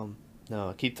line?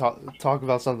 No, keep talk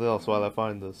about something else while I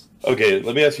find this. Okay,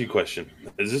 let me ask you a question.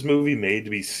 Is this movie made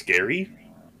to be scary?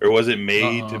 Or was it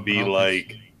made to be I don't like...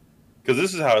 think Because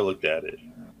this is how I looked at it.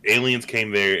 Aliens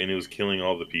came there and it was killing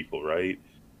all the people, right?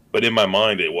 But in my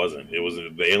mind, it wasn't. It was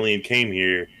the alien came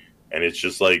here and it's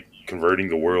just like converting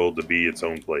the world to be its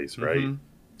own place, right? Mhm.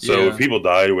 So Yeah. if people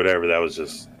died or whatever, that was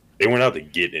just... They weren't out to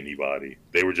get anybody.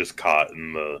 They were just caught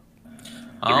in the...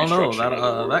 I don't know. restructuring That of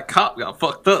the world. that cop got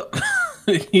fucked up.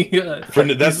 Yeah. That's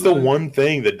He's the like- one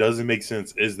thing that doesn't make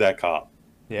sense is that cop.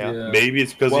 Yeah. Maybe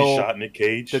it's because Well, he shot Nick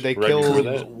Cage. did they right kill- before He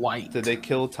was that. white. Did they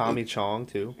kill Tommy Chong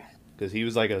too? Because he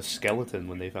was like a skeleton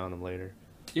when they found him later.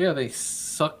 Yeah, they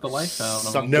sucked the life out of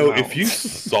Sucked him. No, him if out. you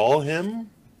saw him,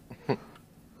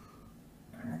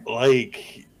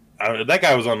 like that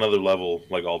guy was on another level,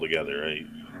 like altogether, right?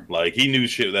 Like he knew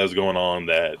shit that was going on,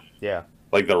 that Yeah.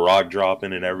 like the rock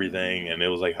dropping and everything, and it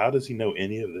was like, how does he know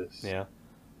any of this? Yeah.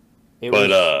 It But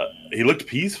was, he looked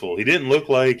peaceful. He didn't look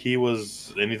like he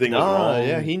was anything was wrong.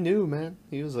 yeah, he knew, man.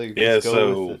 He was like, Yeah, let's go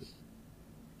so with it.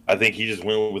 I think he just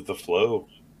went with the flow.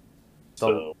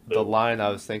 The line I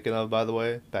was thinking of, by the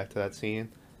way, back to that scene,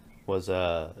 was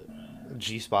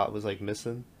G-Spot was like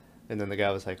missing, and then the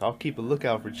guy was like, "I'll keep a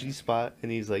lookout for G-Spot,"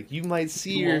 and he's like, "You might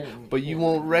see her, but you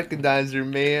won't recognize her,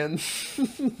 man."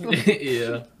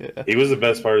 Yeah. Yeah. He was the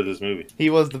best part of this movie. He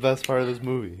was the best part of this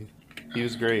movie. He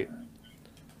was great.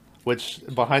 Which,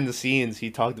 behind the scenes,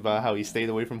 he talked about how he stayed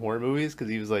away from horror movies because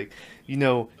he was like, you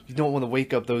know, you don't want to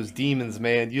wake up those demons,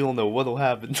 man. You don't know what'll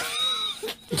happen.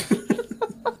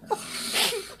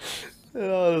 And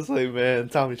I was like, man,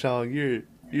 Tommy Chong,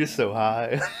 you're so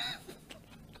high.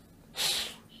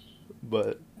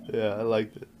 But yeah, I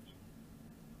liked it.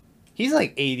 He's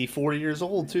like 84 years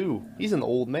old too. He's an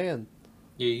old man.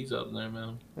 Yeah, he's up there,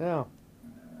 man. Yeah.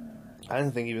 I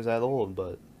didn't think he was that old,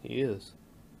 but he is.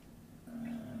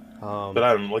 But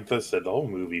I'm like I said, the whole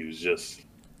movie was just.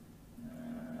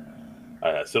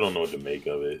 I still don't know what to make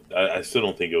of it. I still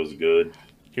don't think it was good.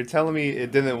 You're telling me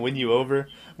it didn't win you over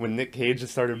when Nick Cage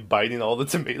just started biting all the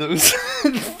tomatoes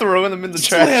and throwing them in the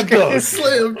trash can?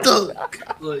 Slam dunk.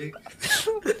 Like,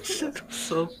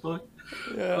 so fuck.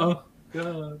 Yeah. Oh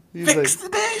god. He's Fix the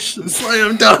dish.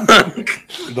 Slam dunk.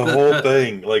 The whole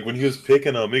thing, like when he was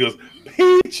picking them, he goes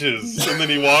peaches, and then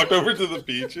he walked over to the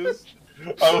peaches.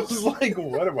 I was like,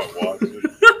 what am I watching?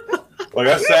 Like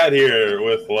I sat here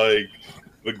with like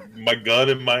my gun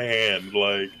in my hand,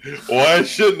 like why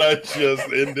shouldn't I just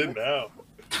end it now?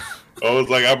 I was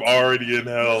like, I'm already in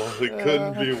hell. It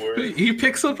couldn't be worse. He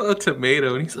picks up a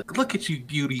tomato and he's like, "Look at you,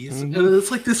 beauties!" And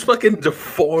it's like this fucking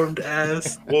deformed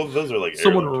ass. Well, those are like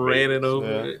Someone heirloom ran it tomatoes. over.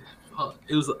 Yeah. It. Oh,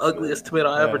 it was the ugliest tomato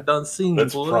I ever done seen.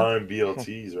 That's boy. prime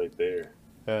BLTs right there.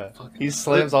 Yeah. Fucking- He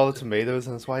slams all the tomatoes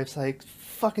and his wife's like,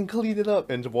 fucking clean it up,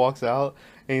 and walks out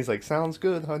and he's like, sounds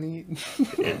good, honey.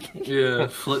 Yeah,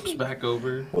 flips back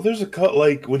over. Well, there's a cut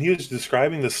like when he was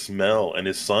describing the smell, and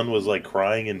his son was like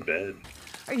crying in bed.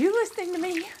 Are you listening to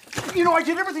me? You know, I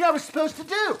did everything I was supposed to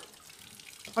do.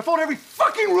 I followed every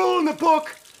fucking rule in the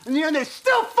book. In the end, they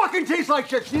still fucking taste like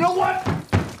shit. So you know what?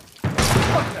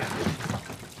 Fuck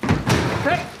that.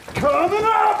 Okay, coming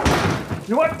up.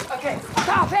 You know what? Okay,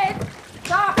 stop it!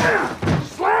 Stop!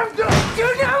 Slam dunk.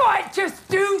 You know what? Just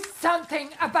do something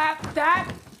about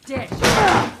that dish.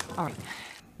 All right.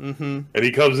 And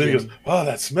he comes in and goes, oh,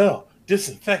 that smell.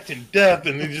 Disinfectant death.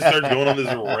 And he just starts going on this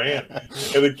rant.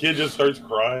 And the kid just starts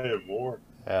crying more.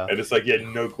 Yeah. And it's like he had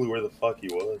no clue where the fuck he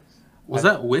was. Was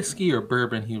that whiskey or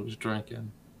bourbon he was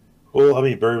drinking? Well, I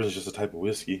mean, bourbon is just a type of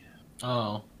whiskey.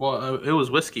 Oh, well, it was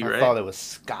whiskey, I right? thought it was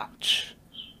scotch.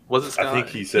 Was it Scott? I think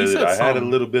he said it. I had a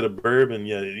something. little bit of bourbon,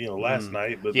 last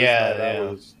night, but Yeah, this night yeah.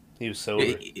 I was. He was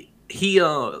sober. He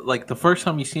like the first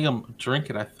time you see him drink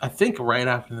it, I think right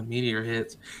after the meteor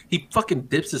hits, he fucking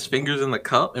dips his fingers in the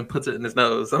cup and puts it in his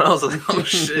nose, and I was like, oh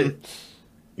shit.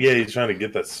 Yeah, he's trying to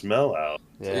get that smell out.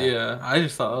 Yeah, I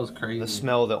just thought that was crazy. The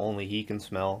smell that only he can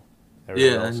smell.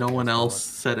 Everyone Yeah, else no can't one smell else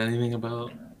it. said anything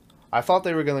about. I thought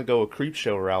they were gonna go a creep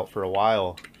show route for a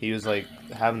while. He was like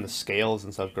having the scales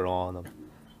and stuff grow on him.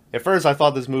 At first, I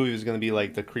thought this movie was gonna be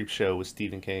like the Creep Show with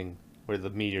Stephen King, where the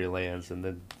meteor lands and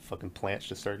then fucking plants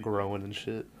just start growing and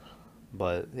shit.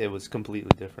 But it was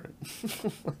completely different.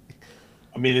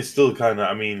 I mean, it's still kind of.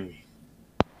 I mean,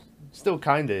 Still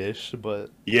kinda ish, but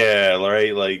yeah,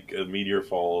 right. Like a meteor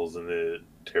falls and it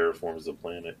terraforms the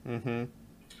planet. mm-hmm.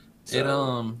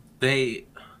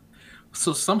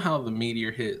 So somehow the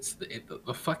meteor hits.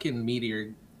 The fucking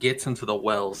meteor gets into the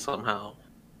well somehow.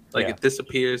 Like Yeah. it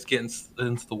disappears, gets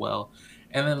into the well,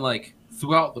 and then like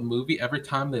throughout the movie, every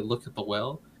time they look at the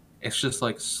well, it's just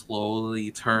like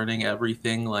slowly turning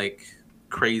everything like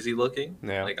crazy looking.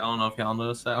 Yeah. Like I don't know if y'all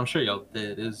noticed that. I'm sure y'all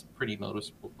did. It was pretty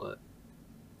noticeable, but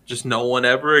just no one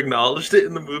ever acknowledged it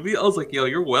in the movie. I was like, yo,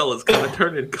 your well is gonna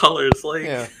turn in colors. Like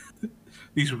Yeah.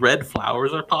 these red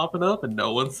flowers are popping up, and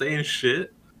no one's saying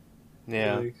shit.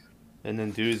 Yeah. Like, And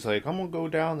then dude's like, I'm gonna go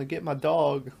down and get my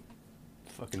dog.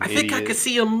 Fucking I think I idiot. could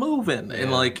see him moving, and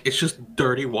Yeah. like it's just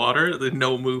dirty water, there's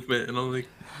no movement, and I'm like,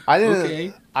 I didn't.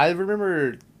 okay. I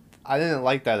remember. I didn't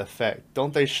like that effect.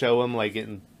 Don't they show him like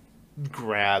getting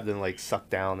grabbed and like sucked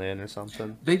down in or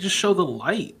something? They just show the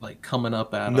light like coming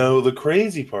up at him. No, the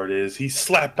crazy part is he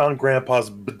slapped on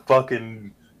Grandpa's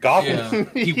fucking goggles. Yeah,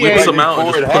 he Yeah, whips right him out and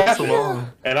before just it puts them happened.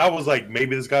 on. And I was like,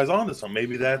 maybe this guy's onto something.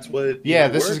 Maybe that's what. Yeah,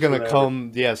 this is works gonna or whatever.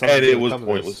 come. Yeah, something's And it gonna was come to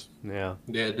this. pointless. Yeah.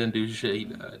 Yeah, it didn't do shit. He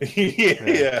died.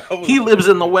 yeah. I was- He lives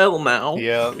in the well now.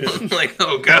 Yeah. Like,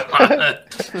 oh god.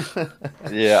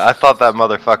 Yeah, I thought that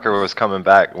motherfucker was coming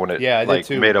back when it Yeah, I did like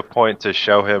too. made a point to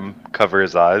show him cover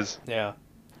his eyes. Yeah.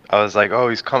 I was like, oh,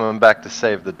 he's coming back to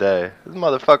save the day. This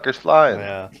motherfucker's flying.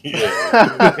 Yeah.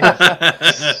 Yeah.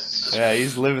 Yeah,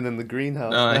 he's living in the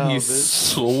greenhouse now, he's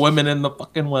bitch. swimming in the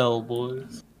fucking well,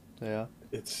 boys. Yeah.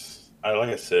 Like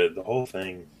I said, the whole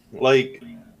thing. Like,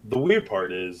 the weird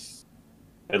part is,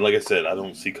 and like I said, I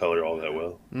don't see color all that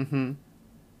well. Mm-hmm.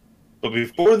 But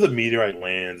before the meteorite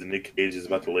lands and Nick Cage is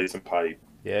about to lay some pipe,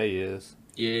 Yeah, he is.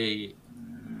 Yay.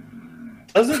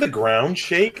 doesn't the ground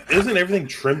shake? Isn't everything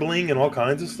trembling and all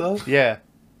kinds of stuff? Yeah.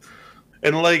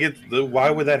 And like, why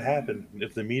would that happen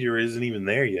if the meteor isn't even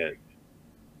there yet?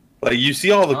 Like, you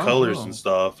see all the Oh, colors no. and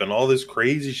stuff, and all this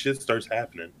crazy shit starts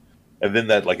happening, and then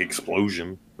that like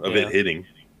explosion of Yeah. it hitting.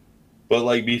 But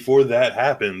like before that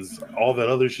happens, all that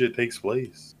other shit takes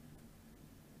place,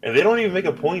 and they don't even make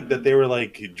a point that they were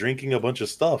like drinking a bunch of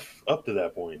stuff up to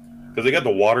that point because they got the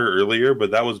water earlier,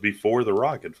 but that was before the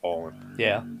rock had fallen.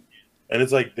 Yeah. And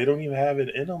it's like they don't even have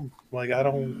it in them. Like I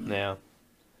don't Yeah.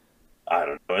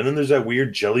 know. And then there's that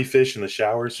weird jellyfish in the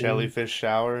shower scene. Jellyfish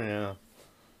shower, yeah.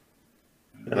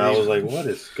 And I was like, what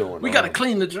is going on? We gotta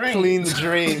clean the drain. Clean the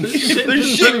drain.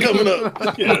 There's shit coming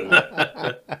up.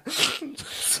 Yeah.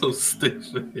 So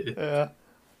stupid. Yeah.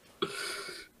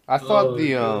 I thought Oh,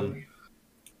 the God.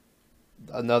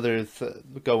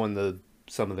 going to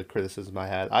some of the criticism I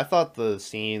had. I thought the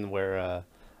scene where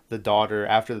the daughter,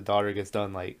 after the daughter gets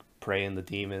done like praying the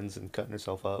demons and cutting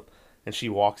herself up, and she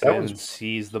walks That in was- and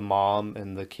sees the mom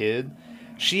and the kid,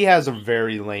 she has a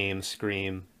very lame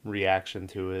scream reaction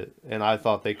to it, and I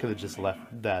thought they could have just left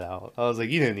that out. I was like,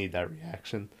 you didn't need that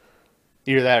reaction.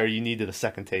 Either that or you needed a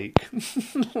second take.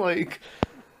 Like,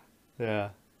 yeah.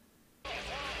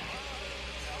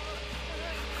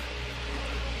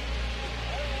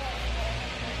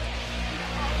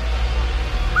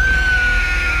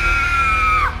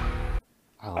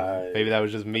 I don't know. Maybe that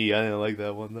was just me. I didn't like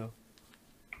that one though.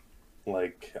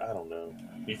 Like, I don't know.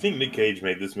 You think Nick Cage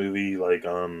made this movie like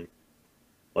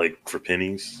for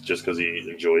pennies just because he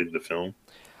enjoyed the film?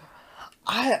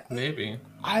 Maybe.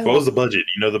 I What was the budget?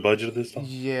 You know the budget of this stuff?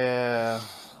 Yeah.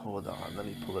 Hold on, let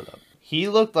me pull it up. He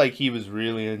looked like he was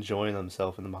really enjoying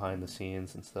himself in the behind the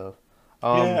scenes and stuff.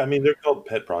 Yeah, I mean they're called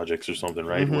pet projects or something,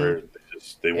 right? Mhm. Where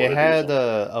they want It to had do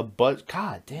something. a budget.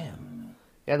 God damn.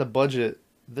 It had a budget.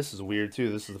 This is weird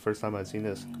too. This is the first time I've seen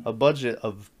this. A budget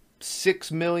of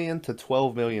 $6 million to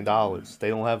 $12 million. They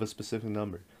don't have a specific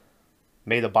number.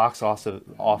 Made a box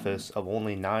office of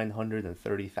only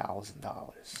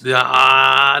 $930,000.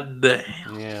 God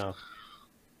damn. Yeah.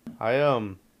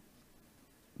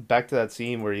 Back to that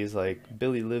scene where he's like,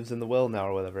 Billy lives in the well now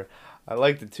or whatever. I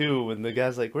liked it too when the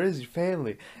guy's like, where's your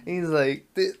family? And he's like,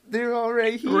 they're all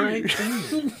right here. Right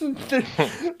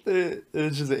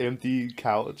It's just an empty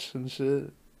couch and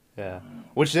shit. Yeah.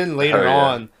 Which then later Oh, yeah.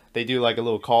 on, they do like a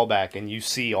little callback and you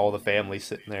see all the family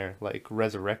sitting there, like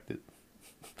resurrected.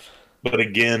 But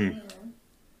again,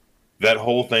 that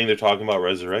whole thing they're talking about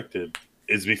resurrected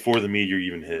is before the meteor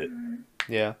even hit.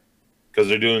 Yeah. Because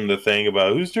they're doing the thing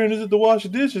about whose turn is it to wash the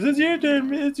dishes? It's your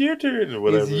turn. It's your turn, or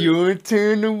whatever. It's your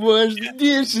turn to wash the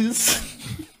dishes.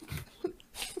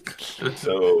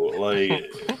 So, like,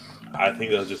 I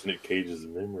think that was just Nick Cage's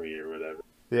memory or whatever.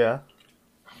 Yeah.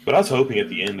 But I was hoping at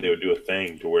the end they would do a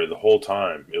thing to where the whole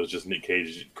time it was just Nick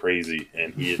Cage crazy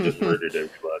and he had just murdered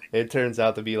everybody. It turns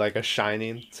out to be like a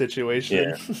Shining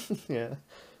situation. Yeah.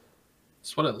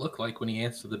 That's what it looked like when he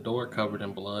answered the door covered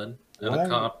in blood. And Why? the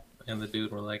cop and the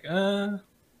dude were like, It's Why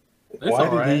did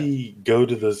alright. he go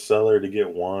to the cellar to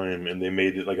get wine and they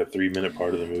made it like a 3-minute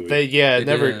part of the movie? It They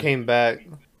never did. came back.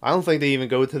 I don't think they even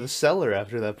go to the cellar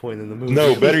after that point in the movie.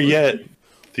 No, better yet,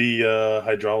 the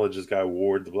hydrologist guy,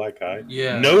 Ward, the black guy,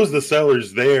 Yeah. knows the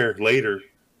cellar's there later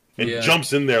and Yeah.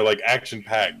 jumps in there like action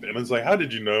packed. And it's like, how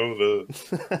did you know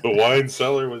the wine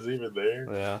cellar was even there?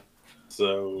 Yeah,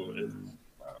 So,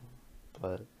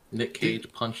 but Nick Cage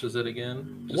punches it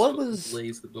again. What was-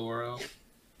 lays the door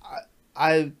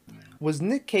out? was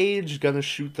Nick Cage gonna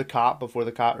shoot the cop before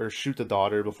the cop, or shoot the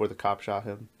daughter before the cop shot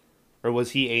him, or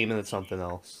was he aiming at something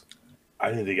else?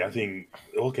 I think,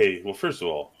 okay, well, first of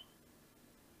all,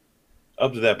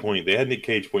 up to that point, they had Nick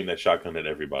Cage pointing that shotgun at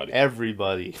everybody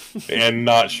Everybody. and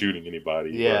not shooting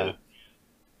anybody. Yeah. but-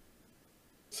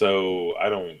 so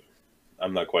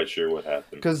I'm not quite sure what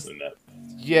happened 'Cause- in that.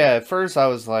 Yeah, at first I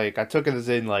was like, I took it as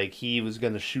in like he was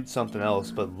gonna shoot something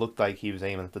else, but looked like he was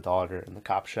aiming at the daughter, and the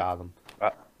cop shot him.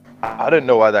 I didn't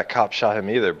know why that cop shot him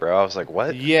either, bro. I was like,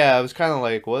 what? Yeah, I was kind of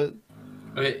like, what?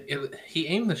 He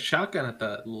aimed the shotgun at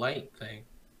the light thing.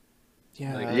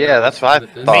 Yeah, Like, Yeah, that's what I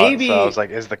thought. Maybe- So I was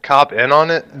like, is the cop in on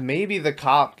it? maybe the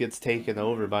cop gets taken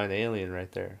over by an alien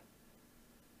right there.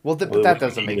 Well, but Well, that we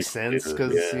doesn't can make either sense consider,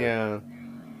 because yeah.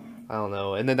 I don't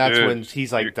know. And then that's Dude, when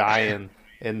he's like dying,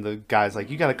 and the guy's like,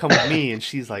 "You gotta come with me," and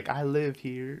she's like, "I live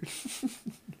here."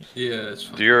 Yeah, it's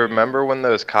Do you remember when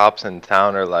those cops in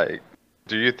town are like,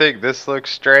 "Do you think this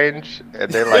looks strange?"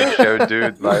 And they like show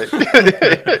dude like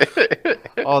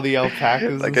All the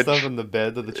alpacas Like and a stuff tr- in the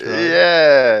bed of the truck.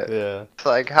 Yeah. Yeah. It's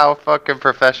like, how fucking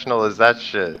professional is that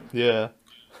shit? Yeah.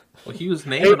 Well, he was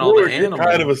Hey, naming all the Lord, you're animals.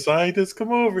 kind of a scientist.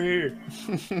 Come over here.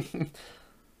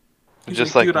 He's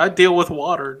Just like, like- dude, I deal with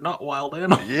water, not wild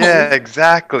animals. Yeah,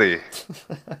 exactly.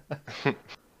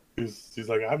 He's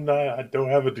like, I don't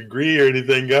have a degree or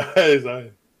anything, guys.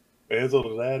 I answered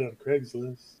that on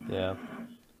Craigslist. Yeah.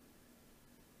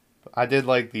 I did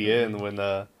like the end when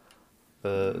the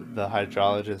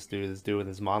hydrologist dude is doing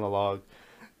his monologue,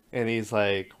 and he's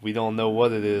like, "We don't know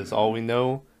what it is. All we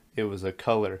know, it was a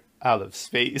color out of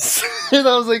space." And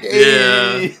I was like,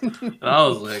 "Hey." And I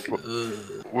was like,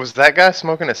 ugh. Was that guy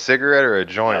smoking a cigarette or a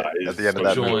joint Nah, at the end of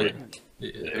that smoking a movie? Joint.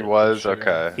 Yeah. He was? Sure.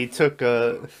 Okay. He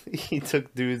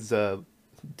took dude's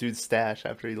stash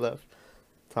after he left.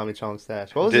 Tommy Chong's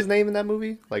stash. What was his name in that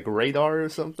movie? Like Radar or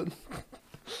something?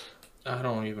 I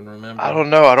don't even remember. I don't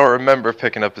know. I don't remember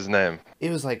picking up his name. It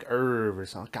was like Irv or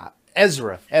something. God,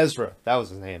 Ezra. Ezra. That was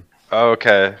his name.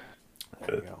 Okay.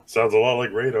 There you go. Sounds a lot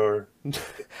like Radar.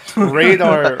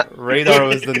 Radar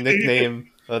was the nickname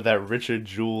of that Richard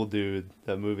Jewell dude.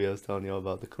 That movie I was telling you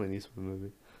about, the Clint Eastwood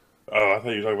movie. Oh, I thought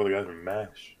you were talking about the guy from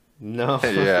MASH. No.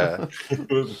 Yeah.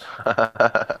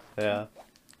 Yeah.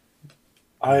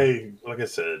 Like I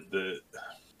said,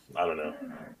 I don't know.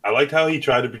 I liked how he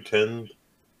tried to pretend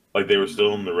like they were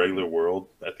still in the regular world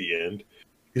at the end.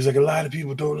 He's like, a lot of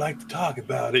people don't like to talk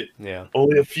about it. Yeah.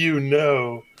 Only a few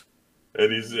know.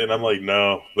 And I'm like,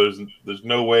 no, there's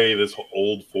no way this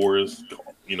old forest,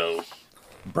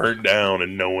 burnt down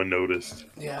and no one noticed.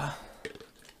 Yeah.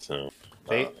 So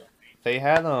They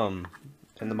had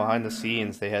in the behind the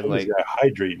scenes they had like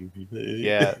hydrating.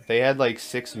 yeah, they had like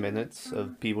 6 minutes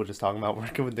of people just talking about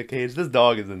working with Nick Cage. This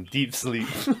dog is in deep sleep.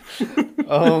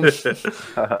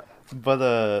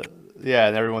 But yeah,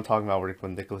 and everyone talking about working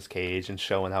with Nicolas Cage and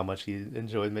showing how much he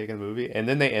enjoyed making the movie. And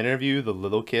then they interview the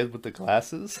little kid with the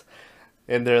glasses,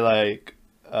 and they're like,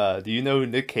 "Do you know who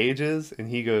Nick Cage is?" And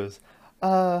he goes,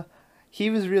 he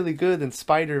was really good in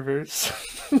Spider-Verse."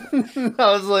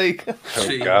 I was like,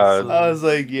 Oh, God. I was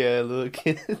like, yeah, little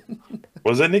kid.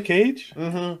 Was that Nick Cage?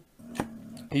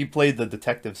 He played the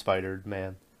Detective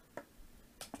Spider-Man.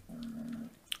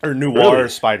 Or Noir Really?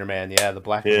 Spider-Man, yeah, the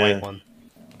black and Yeah. white one.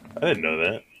 I didn't know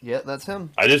that. Yeah, that's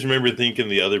him. I just remember thinking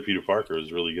the other Peter Parker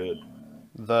was really good.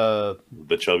 The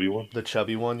chubby one. The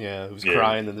chubby one, yeah, who was Yeah.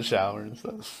 crying in the shower and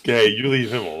stuff. Okay, you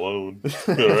leave him alone.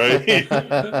 All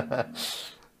right?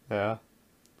 Yeah.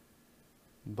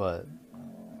 But,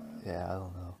 yeah, I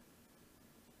don't know.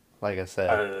 Like I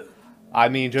said, I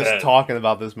mean, just that- talking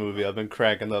about this movie, I've been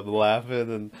cracking up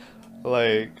laughing, and,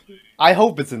 like, I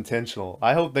hope it's intentional.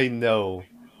 I hope they know,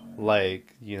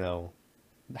 like,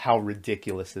 how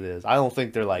ridiculous it is. I don't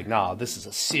think they're like, nah, this is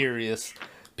a serious...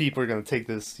 People are going to take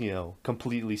this,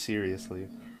 completely seriously.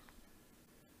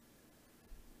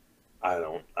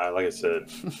 like I said,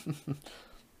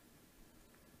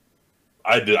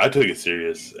 I took it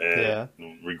serious and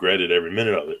regretted every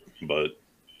minute of it, but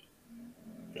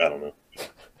I don't know.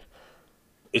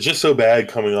 It's just so bad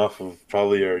coming off of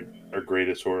probably our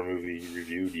greatest horror movie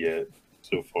reviewed yet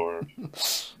so far.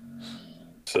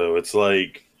 So it's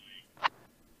like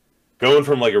going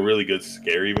from like a really good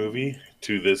scary movie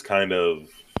to this kind of,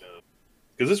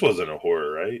 because this wasn't a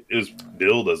horror, right? It was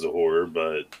billed as a horror,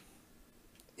 but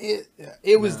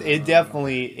it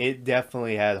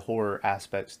definitely had horror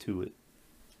aspects to it.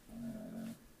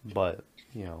 But,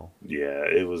 yeah,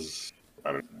 it was.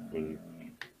 I don't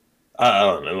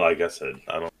know. Like I said,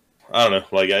 I don't know.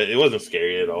 Like it wasn't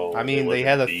scary at all. I mean, they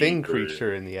had a thing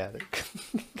creature in the attic.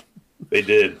 They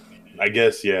did. I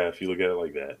guess, yeah. If you look at it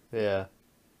like that, Yeah.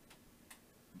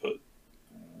 but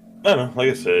I don't know. Like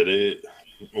I said,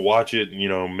 watch it.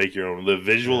 Make your own. The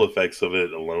visual effects of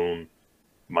it alone,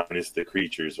 minus the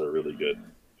creatures, are really good.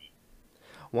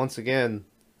 Once again,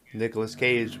 Nicolas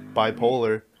Cage,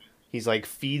 bipolar. He's like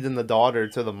feeding the daughter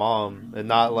to the mom, and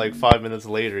not like 5 minutes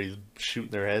later he's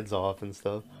shooting their heads off and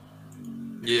stuff.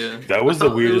 Yeah, That was I the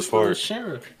thought it weirdest was for the part.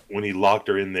 sheriff. When he locked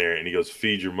her in there and he goes,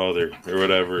 "Feed your mother" or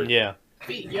whatever. Yeah.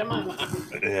 Feed your mama.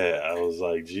 Yeah, I was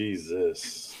like,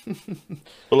 Jesus.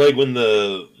 But like when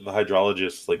the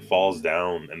hydrologist like falls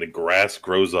down and the grass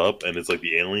grows up and it's like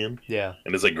the alien Yeah.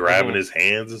 and it's like grabbing his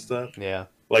hands and stuff. Yeah.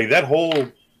 Like that whole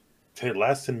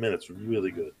last 10 minutes was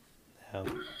really good. Yeah.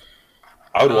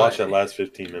 I would watch that last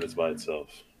 15 minutes by itself.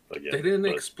 Again, They didn't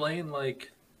but explain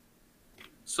like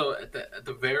So at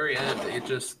the very end, it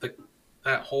just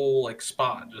that whole like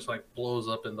spot just like blows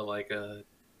up into like a It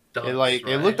dust, it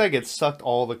looked right? like it sucked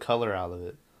all the color out of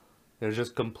it. It was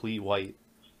just complete white.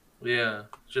 Yeah,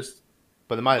 just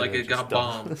But it might have like been it just got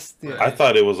bombed. dust. Right? Yeah. I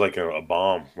thought it was like a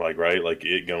bomb, like right, like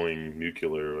it going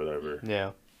nuclear or whatever.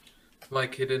 Yeah.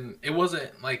 Like it didn't. It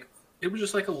wasn't like it was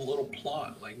just like a little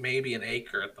plot, like maybe an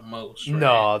acre at the most. Right?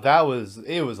 No,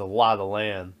 it was a lot of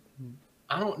land.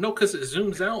 I don't know because it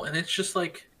zooms out and it's just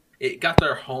like it got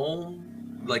their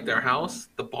home, like their house,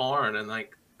 the barn, and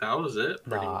like that was it.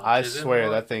 Pretty Nah, much. I It didn't swear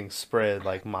look- that thing spread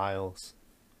like miles.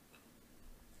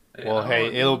 I Well, don't hey,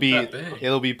 know, it didn't look that big.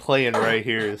 it'll be playing right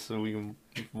here, so we can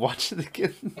watch it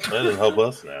again. That doesn't help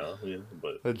us now, yeah,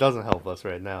 but It doesn't help us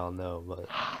right now, no, but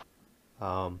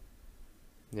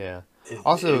yeah.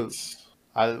 Also, it's,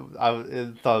 I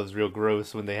thought it was real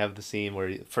gross when they have the scene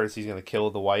where first he's gonna kill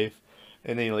the wife,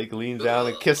 and then he like leans down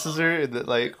and kisses her, and then,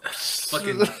 like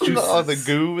Fucking all the juices.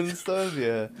 goo and stuff.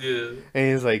 Yeah, Yeah.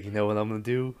 and he's like, you know what I'm gonna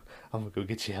do? I'm gonna go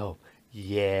get you help.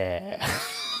 Yeah,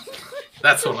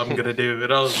 That's what I'm gonna do.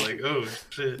 And I was like, oh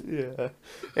shit. yeah.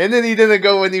 And then he didn't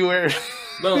go anywhere.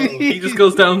 No, he just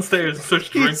goes downstairs and starts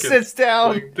He drinking. sits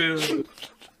down. Like, dude.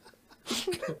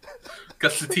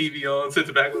 Got the TV on, sits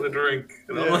back with a drink.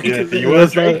 And I'm Yeah. like, yeah, you want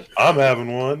a drink? I'm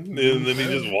having one, and then he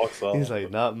just walks off. He's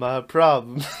like, not my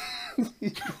problem.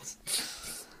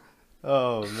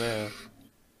 Oh man.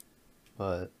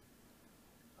 But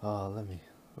let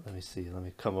me see. Let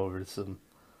me come over to some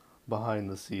behind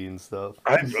the scenes stuff.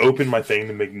 I opened my thing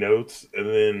to make notes, and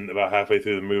then about halfway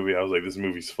through the movie, I was like, "This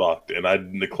movie's fucked," and I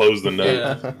closed the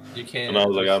notes, yeah, you can't. and I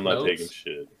was like, there's "I'm not notes. taking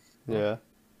shit." Yeah.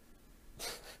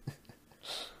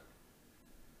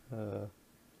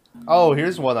 Oh,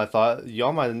 here's one I thought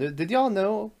y'all might have knew. Did y'all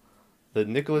know that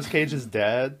Nicolas Cage's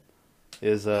dad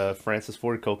is Francis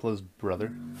Ford Coppola's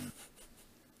brother?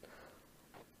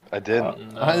 I did.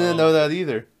 I didn't know that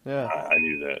either. Yeah, I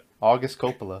knew that. August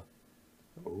Coppola.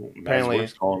 Oh, Matt's Apparently-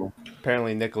 worse calling him.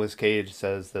 Apparently, Nicolas Cage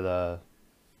says that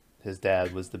his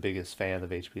dad was the biggest fan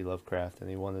of H.P. Lovecraft, and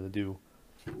he wanted to do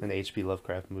an H.P.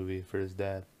 Lovecraft movie for his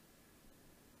dad.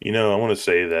 You know, I want to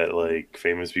say that like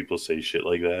famous people say shit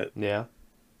like that Yeah,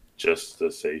 just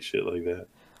to say shit like that.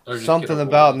 Or just something get a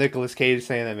about hold Nicolas Cage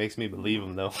saying that makes me believe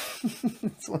him, though.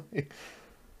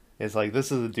 It's like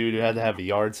this is a dude who had to have a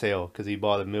yard sale because he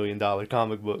bought $1 million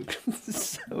comic book.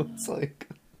 So it's like,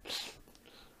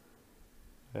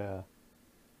 yeah,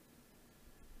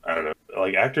 I don't know.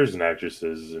 Like actors and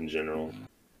actresses in general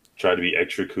try to be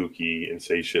extra kooky and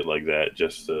say shit like that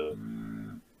just to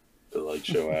like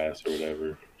show ass or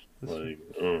whatever. Like,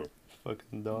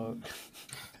 fucking dog.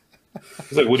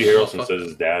 it's like Woody Harrelson Fuck. says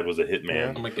his dad was a hitman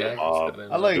Yeah. I'm a gag.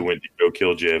 I like- who went to go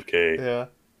kill JFK, Yeah,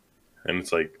 and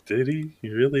it's like, did he?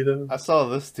 You really though? I saw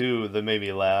this too that made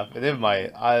me laugh, and it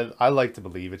might. I like to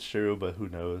believe it's true, but who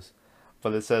knows?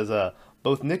 But it says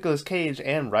both Nicolas Cage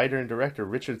and writer and director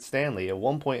Richard Stanley at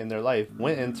one point in their life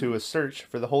went into a search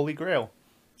for the Holy Grail.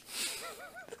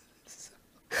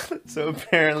 So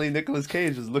apparently Nicolas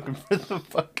Cage is looking for the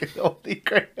fucking Holy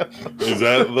Grail. Is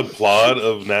that the plot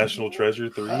of National Treasure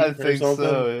 3 I or think something?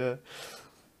 so.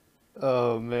 Yeah.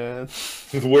 Oh man.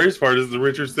 The worst part is the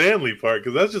Richard Stanley part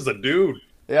because that's just a dude.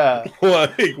 Yeah.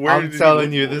 Like, where I'm did he telling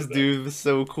look you, for this that? dude was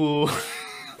so cool.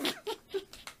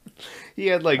 He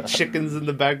had like chickens in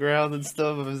the background and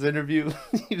stuff of his interview.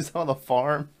 He was on a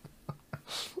farm.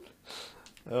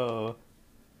 Oh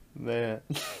man.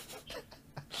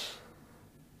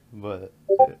 But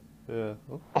yeah.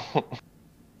 Oh.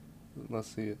 Let's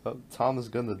see. Oh, Tom is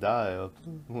gonna die.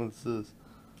 What's this?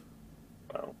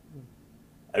 Wow.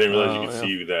 I didn't realize you could yeah.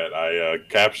 see that. I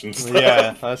captioned stuff.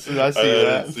 Yeah, I see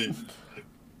that.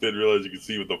 Didn't realize you could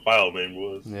see what the file name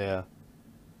was. Yeah.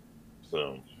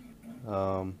 So,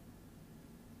 Um.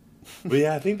 but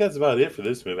yeah, I think that's about it for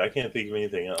this movie. I can't think of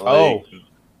anything else. Oh.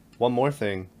 One more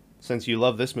thing. Since you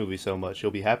love this movie so much,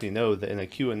 you'll be happy to know that in a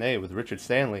Q&A with Richard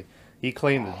Stanley, he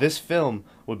claimed that this film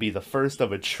would be the first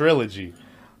of a trilogy,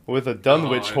 with a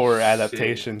Dunwich Oh, horror shit.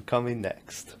 adaptation coming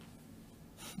next.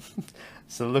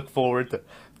 So look forward to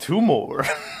 2 more.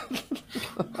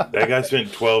 That guy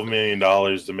spent $12 million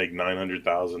to make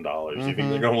 $900,000. You think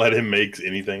they're gonna let him make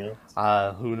anything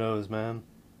else? Who knows, man?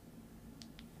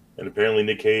 And apparently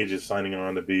Nick Cage is signing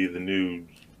on to be the new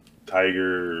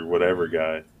Tiger or whatever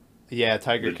guy. Yeah,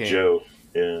 Tiger The King. Joe.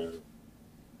 Yeah.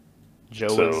 Joe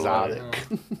So, Exotic.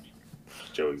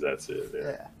 Joe, that's it. Yeah.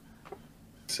 Yeah.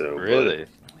 So, but- Really?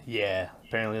 Yeah,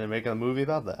 apparently they're making a movie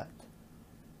about that.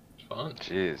 Fun.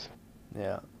 Jeez.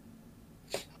 Yeah.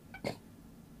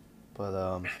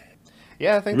 But,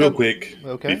 yeah, I think real that- quick,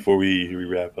 Okay. before we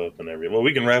wrap up and everything. Well,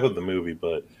 we can wrap up the movie,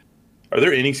 but Are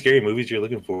there any scary movies you're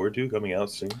looking forward to coming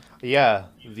out soon? Yeah,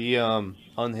 the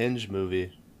Unhinged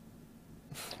movie.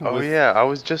 Oh With- yeah, I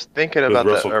was just thinking With about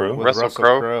Russell that. Crowe? with Russell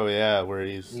Crowe. yeah, where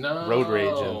he's No. road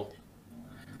raging.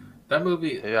 That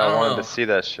movie. Yeah, I don't wanted know. to see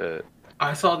that shit.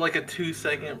 I saw like a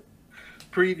 2-second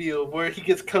preview of where he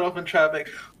gets cut off in traffic.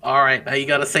 All right, now you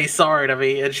gotta say sorry to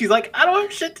me, and she's like, "I don't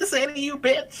have shit to say to you,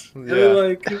 bitch." And, then,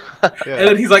 like, Yeah. and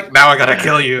then he's like, "Now I gotta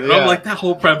kill you." And Yeah. I'm like, that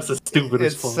whole premise is stupid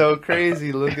as It's fuck. so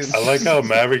crazy looking. I like how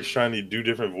Maverick's trying to do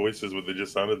different voices, but they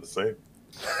just sounded the same.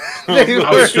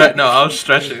 I was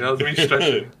stretching. That was me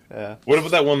stretching. Yeah. What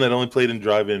about that one that only played in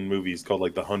drive-in movies called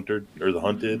like The Hunted or The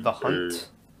Hunted? The or- Hunt.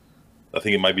 I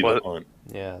think it might be What? The Hunt.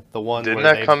 Yeah, the one. Didn't where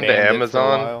that they come to banned it for a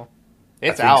Amazon? while.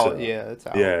 It's think out. so. Yeah, it's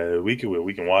out. Yeah, we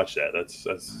can watch that.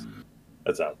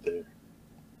 That's out there.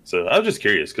 So I'm just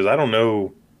curious because I don't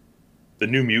know. The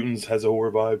New Mutants has a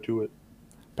horror vibe to it.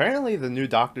 Apparently, the new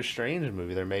Doctor Strange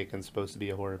movie they're making is supposed to be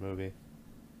a horror movie.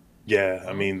 Yeah,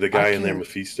 I mean the guy in there, can't-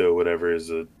 Mephisto, whatever, is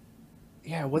a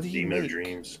Yeah, what did he demon of make?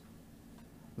 dreams.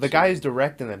 The guy who's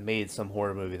directing it made some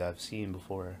horror movie that I've seen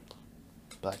before,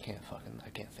 but I can't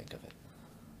think of it.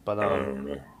 But I don't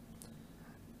know.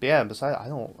 yeah. Besides, I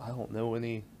don't know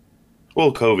any.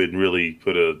 Well, COVID really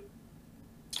put a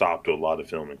stop to a lot of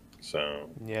filming. So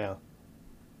Yeah,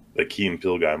 the Key and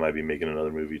Peele guy might be making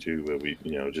another movie too, but we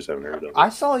just haven't heard of it. I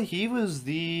saw he was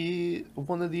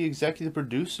one of the executive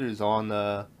producers on.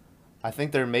 I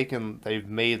think they've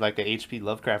made like a H.P.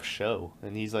 Lovecraft show,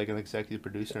 and he's like an executive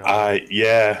producer. On it.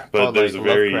 Yeah, but Called, there's like, a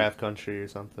very Lovecraft Country or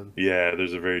something.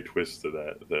 there's a very twist to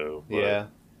that though. But Yeah.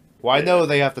 Well, I know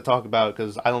they have to talk about it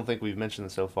because I don't think we've mentioned it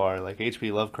so far. Like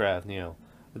H.P. Lovecraft,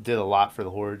 did a lot for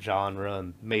the horror genre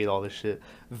and made all this shit.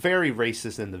 Very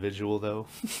racist individual though.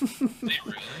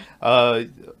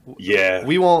 Yeah,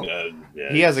 We won't.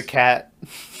 yeah, He has a it's- cat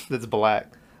that's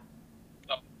black.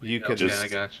 You could Okay, just- I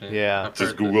got you. yeah. I've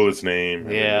Just heard Google its name.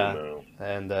 and Yeah. you'll know.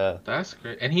 and this. That's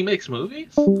great. And he makes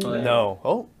movies? Like, no.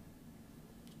 Oh.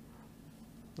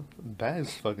 That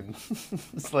is fucking.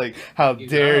 It's like, how He's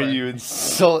dare alright. you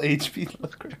insult H.P.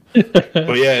 Lovecraft?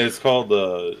 But yeah, it's called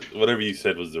whatever you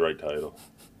said was the right title.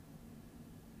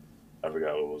 I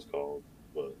forgot what it was called,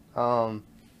 but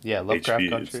Yeah, Lovecraft HP is-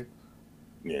 Country.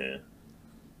 yeah.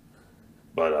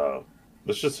 But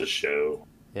it's just a show.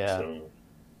 Yeah. So.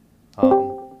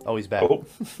 Oh, he's back. Oh.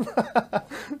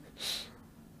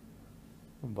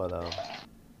 But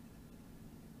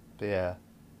yeah.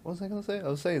 What was I gonna say? I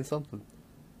was saying something.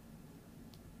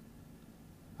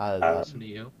 I Listen to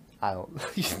you. don't.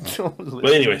 You don't listen.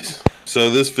 But anyways, so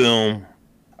this film,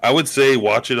 I would say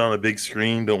watch it on a big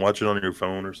screen. Don't watch it on your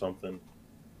phone or something.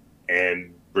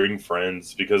 And bring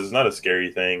friends because it's not a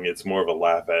scary thing. It's more of a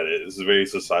laugh at it. It's a very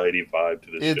society vibe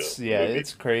to this It's show. yeah, movie.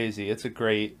 it's crazy. It's a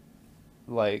great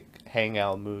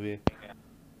hangout movie.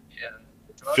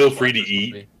 Yeah. Feel free to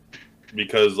eat.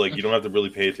 Because you don't have to really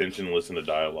pay attention and listen to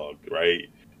dialogue, right?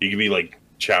 You can be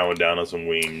chowing down on some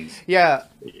wings. Yeah,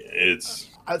 It's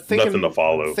thinking, nothing to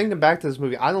follow. Thinking back to this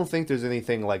movie, I don't think there's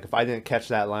anything if I didn't catch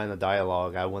that line of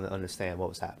dialogue, I wouldn't understand what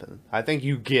was happening. I think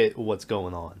you get what's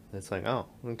going on. It's like, oh,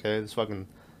 okay, this fucking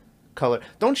color.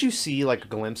 Don't you see a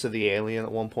glimpse of the alien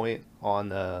at one point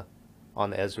on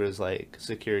Ezra's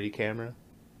security camera?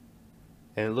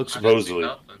 And it looks Supposedly.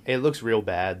 it looks real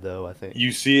bad though. I think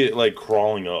You see it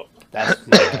crawling up that's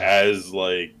as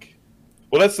well,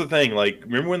 that's the thing.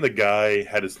 Remember when the guy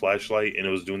had his flashlight and it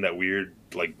was doing that weird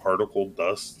particle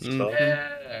dust stuff?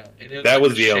 Yeah. And it was That like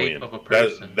was the the shape alien. Of a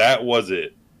person. That was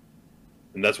it.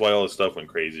 And that's why all this stuff went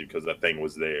crazy because that thing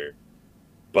was there.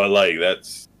 But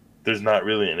there's not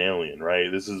really an alien, right?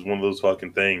 This is one of those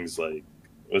fucking things.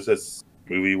 What's this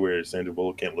movie where Sandra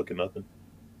Bullock can't look at nothing?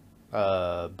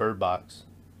 Bird Box.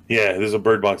 Yeah, there's a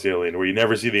Bird Box alien where you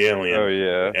never see the alien. Oh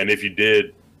yeah. And if you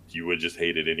did, you would just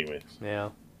hate it anyways. Yeah.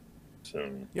 So,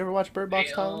 You ever watch Bird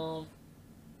Box, Tom?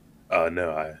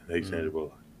 no, I hate Sandra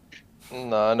Bullock.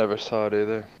 No, I never saw it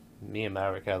either. Me and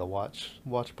Maverick had a watch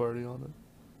party on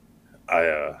it.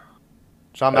 I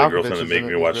John had a Malkovich girlfriend is that made in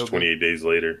me it. He's watch real good. 28 Days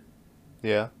Later,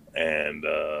 Yeah. and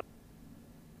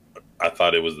I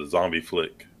thought it was the zombie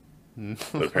flick.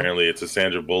 But apparently, it's a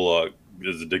Sandra Bullock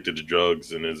is addicted to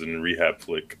drugs and is in a rehab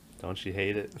flick. Don't you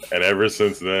hate it? And ever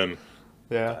since then,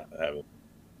 Yeah. I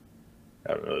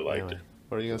haven't really liked Anyway, it.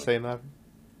 what are you gonna say, Maverick?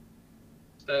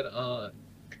 Said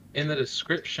in the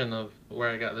description of where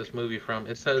I got this movie from,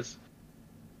 it says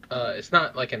it's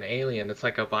not like an alien, it's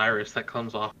like a virus that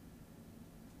comes off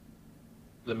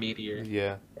the meteor.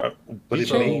 Yeah. What You do you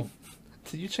change- mean?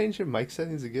 Did you change your mic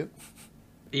settings again?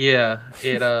 Yeah,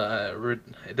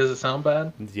 does it sound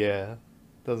bad? Yeah.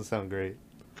 Doesn't sound great.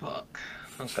 Fuck.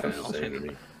 Sounds Okay, the I'll same change to it.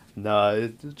 me.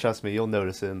 No, trust me, you'll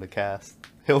notice it in the cast.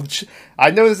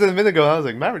 I noticed it a minute ago. And I was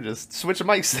like, Maverick just switch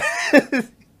mics.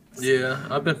 Yeah,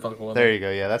 I've been fucking with There him. you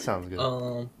go. Yeah, that sounds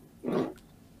good.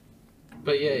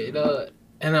 But yeah,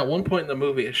 and at one point in the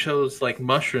movie, it shows like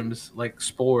mushrooms, like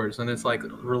spores, and it's like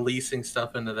releasing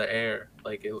stuff into the air.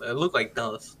 Like it looked like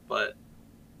dust, but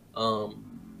Well,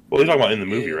 you're talking about in the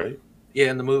movie, Yeah. right? yeah,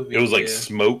 in the movie It was like yeah.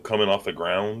 smoke coming off the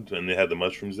ground, and they had the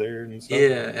mushrooms there and stuff.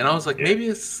 Yeah, and I was like, Yeah. maybe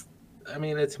it's. I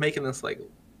mean, it's making this like,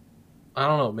 I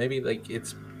don't know, maybe like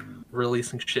it's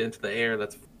releasing shit into the air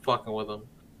that's fucking with them,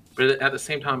 but at the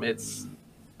same time, it's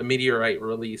the meteorite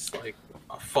released like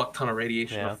a fuck ton of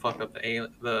radiation Yeah. to fuck up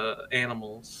the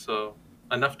animals, so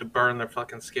enough to burn their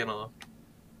fucking skin off.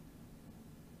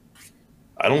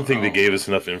 I don't think they Oh. gave us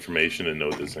enough information to know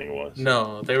what this thing was.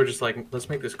 No, they were just like, let's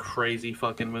make this crazy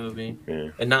fucking movie Yeah.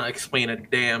 and not explain a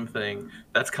damn thing.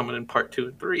 That's coming in part 2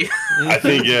 and 3. I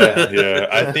think, yeah.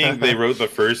 I think they wrote the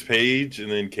first page, and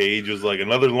then Cage was like,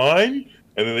 another line?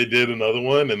 And then they did another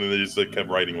one, and then they just like, kept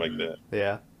writing like that.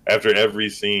 Yeah. After every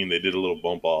scene, they did a little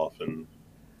bump off and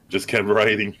just kept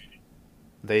writing.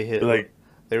 They hit Like,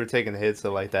 they were taking hits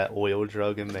of like that oil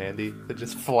drug in Mandy. It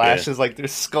just flashes like their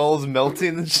skulls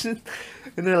melting and shit.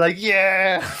 And they're like,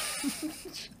 yeah.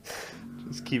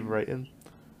 Just keep writing.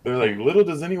 they're like, little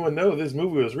does anyone know this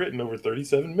movie was written over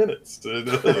 37 minutes in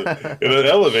an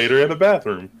elevator and a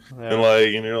bathroom. Yeah.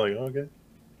 And you're like, okay.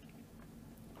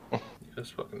 That's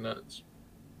fucking nuts.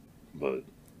 But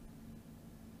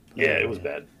yeah, it was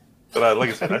bad. But like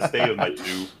I said, I stayed with my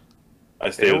 2.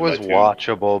 It was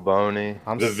watchable, Boney.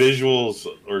 I'm The visuals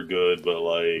are good, but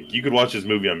like you could watch this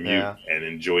movie on mute Yeah. and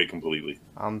enjoy it completely.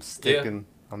 I'm sticking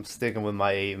with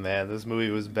my 8, man. This movie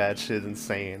was bad shit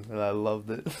insane, and I loved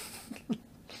it.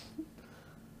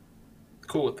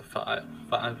 Cool with the 5.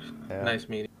 Yeah. Nice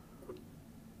meeting.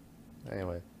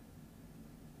 Anyway,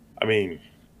 I mean,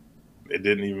 it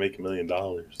didn't even make $1 million.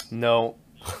 no.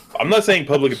 I'm not saying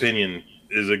public opinion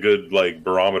is a good like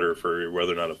barometer for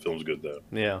whether or not a film's good though.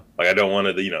 Yeah. Like I don't want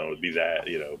to, be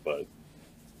that, but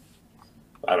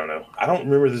I don't know. I don't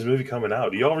remember this movie coming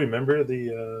out. Do y'all remember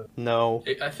the No.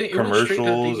 I think it went straight to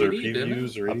commercials or DVD, didn't it?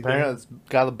 previews or anything? Apparently, it's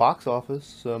got a box office,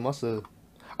 so it must have.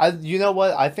 You know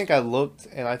what? I think I looked,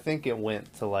 and I think it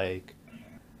went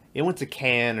to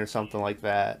Cannes or something like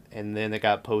that, and then it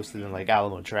got posted in like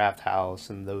Alamo Draft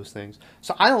House and those things.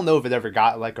 So I don't know if it ever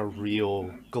got like a real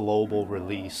global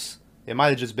release. It might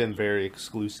have just been very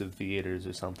exclusive theaters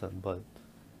or something, but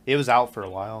it was out for a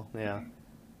while. Yeah.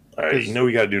 All right,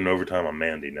 we got to do an overtime on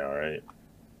Mandy now, right?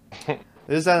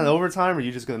 Is that an overtime, or are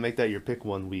you just gonna make that your pick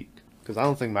one week? Because I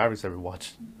don't think Maverick's ever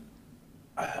watched.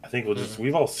 I think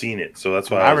we've all seen it, so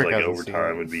that's why I was Maverick like hasn't seen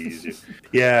overtime it. would be easier.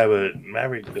 Yeah, but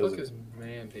Maverick What the fuck doesn't. is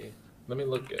Mandy? Let me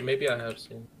look. Maybe I have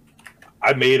seen.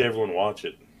 I made everyone watch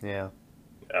it. Yeah.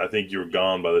 I think you were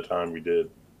gone by the time we did.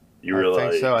 You were I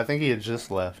think like, so. I think he had just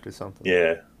left or something.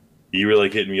 yeah. You were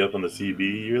like hitting me up on the CB.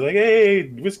 You were like, "Hey,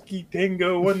 Whiskey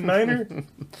Tango 1-9er,"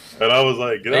 and I was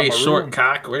like, "Get out Hey, my short room."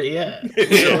 cock, where you at?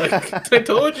 Yeah. Like, I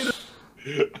told you.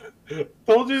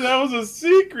 Told you that was a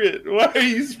secret. Why are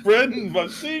you spreading my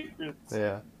secrets?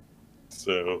 Yeah.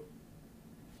 So,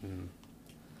 Hmm.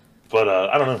 but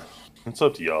I don't know. It's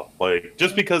up to y'all. Like,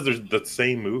 just because there's the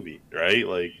same movie, right?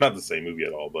 Like, not the same movie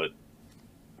at all, but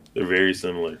they're very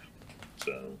similar.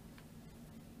 So,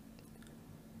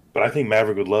 but I think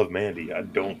Maverick would love Mandy. I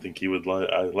don't think he would like.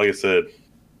 Like I said,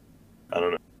 I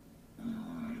don't know.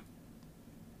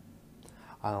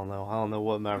 I don't know. I don't know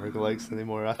what Maverick likes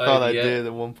anymore. I thought I yeah. did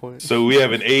at one point. So we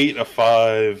have an 8, a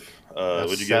 5. A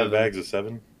What'd you get in the 7. bags? A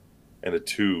 7 and a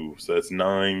 2. So that's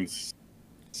 9,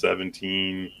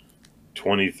 17,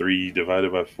 23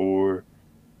 divided by 4.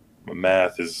 My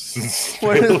math is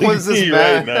What is failing this me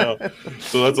math? right now.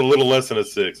 So that's a little less than a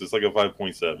 6. It's like a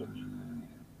 5.7.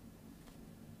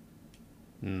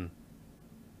 Hmm.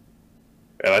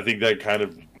 And I think that kind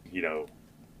of,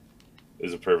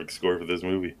 is a perfect score for this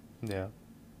movie. Yeah.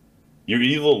 You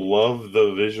either love the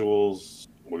visuals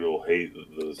or you'll hate the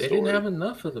story. They didn't have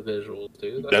enough of the visuals,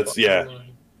 dude. That's- fucking yeah.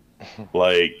 annoying.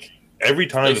 Like, every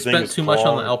time They the thing spent was too much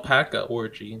on the clawing- alpaca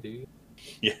orgy, dude.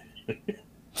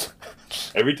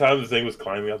 Every time the thing was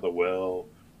climbing out the well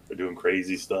or doing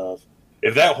crazy stuff.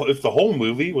 If the whole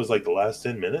movie was like the last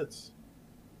 10 minutes,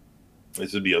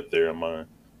 this would be up there on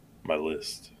my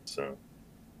list. So,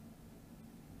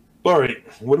 all right,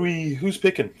 who's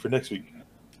picking for next week?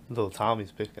 Little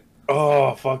Tommy's picking.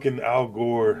 Oh, fucking Al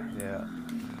Gore. Yeah.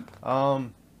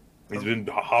 He's been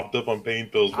hopped up on pain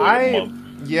pills for like a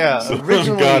month. Yeah. So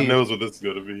Originally, God knows what this is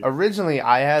gonna be. Originally,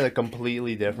 I had a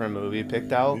completely different movie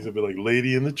picked out. He's gonna be like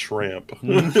Lady and the Tramp.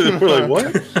 We're like,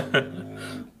 what?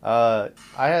 I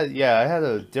had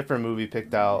a different movie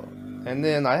picked out, and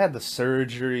then I had the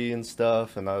surgery and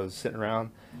stuff, and I was sitting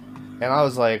around, and I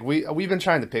was like, we've been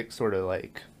trying to pick sort of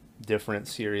like different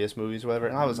serious movies, or whatever,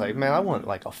 and I was like, man, I want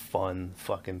like a fun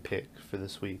fucking pick for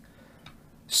this week.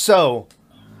 So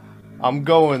I'm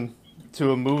going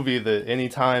to a movie that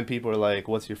anytime people are like,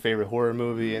 what's your favorite horror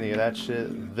movie, any of that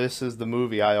shit, this is the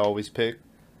movie I always pick.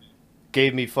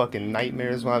 Gave me fucking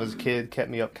nightmares when I was a kid, kept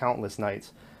me up countless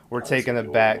nights. We're taking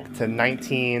it back to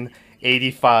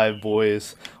 1985,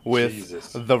 boys, with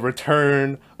Jesus. The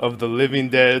Return of the Living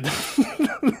Dead.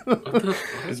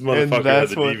 This motherfucker had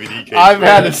the DVD case. I've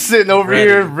had ready. it sitting over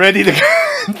here ready to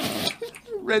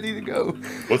go. Ready to go.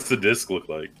 What's the disc look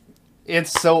like?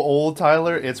 It's so old,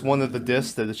 Tyler. It's one of the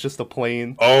discs that it's just a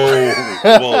plain. Oh,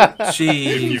 well,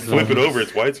 Jeez. if you flip it over,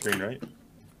 it's widescreen, right?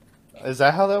 Is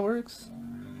that how that works?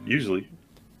 Usually.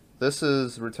 This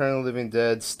is Return of the Living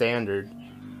Dead standard.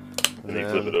 And then you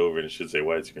flip it over and it should say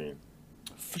widescreen.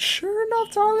 Sure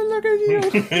enough, Tyler, look at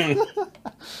you.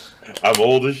 I'm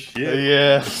old as shit.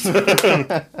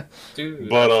 Yeah. Dude,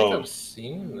 But, I think I've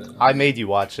seen that. I made you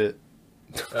watch it.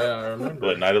 I remember.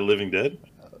 What, Night of the Living Dead?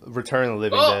 Return of the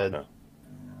Living Oh! Dead. No.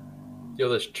 Yo,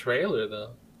 this trailer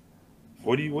though.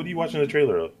 What are you watching the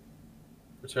trailer of?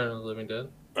 Return of the Living Dead.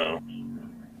 Oh.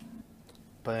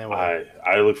 But anyway,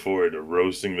 I look forward to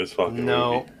roasting this fucking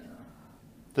no. movie.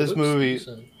 This Looks movie,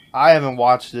 decent. I haven't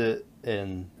watched it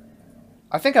in.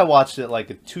 I think I watched it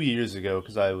like 2 years ago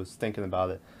because I was thinking about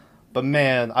it. But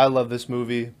man, I love this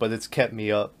movie. But it's kept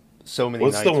me up so many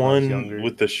What's nights the when I was one younger.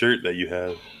 with the shirt that you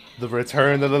have? The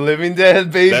Return of the Living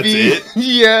Dead, baby. That's it?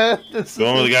 Yeah. This The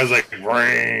one where is the it. guy's like,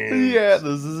 brains. Yeah,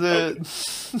 this is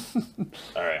it.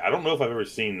 Alright, I don't know if I've ever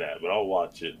seen that, but I'll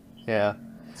watch it. Yeah.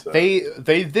 So,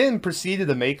 They then proceeded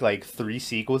to make like 3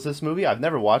 sequels to this movie. I've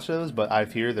never watched those, but I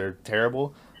hear they're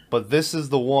terrible. But this is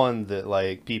the one that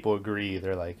like people agree.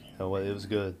 They're like, you know what, it was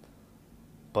good.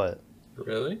 But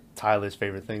Really? Tyler's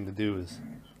favorite thing to do is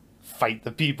fight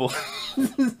the people.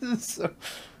 So,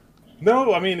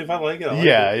 no, I mean, if I like it, I like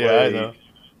yeah, it. yeah, I Like, know.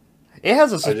 It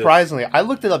has a just- surprisingly. I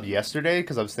looked it up yesterday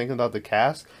because I was thinking about the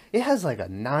cast. It has like a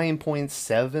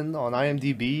 9.7 on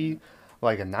IMDb,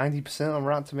 like a 90% on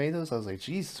Rotten Tomatoes. I was like,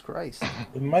 Jesus Christ.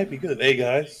 It might be good. Hey,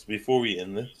 guys, before we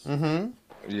end this, Mm-hmm.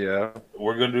 Yeah.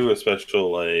 we're going to do a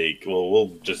special, like, well,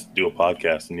 we'll just do a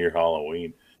podcast near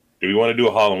Halloween. Do we want to do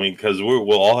a Halloween? Because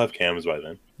we'll all have cams by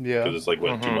then. Yeah. Because it's like,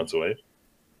 what, 2 Mhm. months away?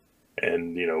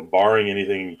 And, you know, barring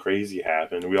anything crazy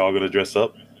happen, we all going to dress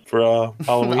up for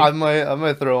Halloween? I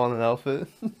might throw on an outfit.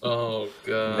 Oh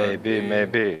god.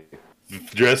 Maybe.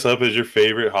 Dress up as your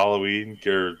favorite Halloween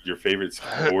or your favorite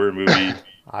horror movie.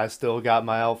 I still got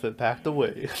my outfit packed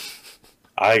away.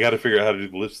 I got to figure out how to do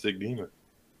the lipstick demon.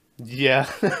 Yeah,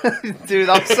 dude,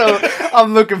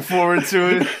 I'm looking forward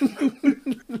to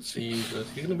it. Jesus,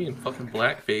 he's gonna be in fucking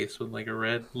blackface with like a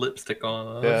red lipstick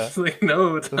on. Yeah. It's like,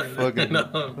 no, it's The not. fucking,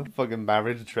 No. the fucking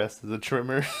marriage dressed as a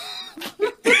trimmer.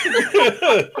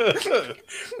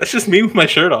 That's just me with my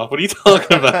shirt off. What are you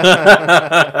talking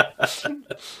about?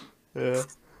 Yeah.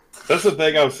 That's the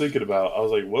thing I was thinking about. I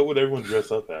was like, what would everyone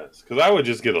dress up as? Because I would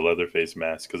just get a Leatherface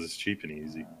mask because it's cheap and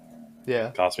easy. Yeah.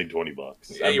 It cost me $20.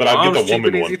 Yeah, your But I'd mom's get the cheap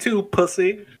woman and one. easy too,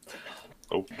 pussy.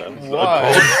 Oh, that was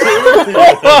Why?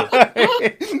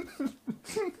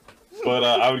 But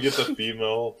I would get the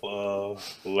female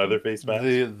Leatherface mask.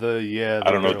 The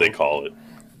I don't know what they call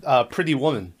it. Pretty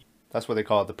Woman. That's what they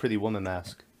call it, the Pretty Woman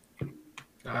mask.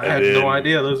 I had then- no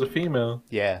idea there was a female.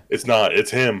 Yeah. It's not. It's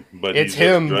him. But It's he's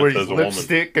just him dressed where as he's a woman.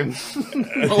 lipstick and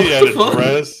Yeah, the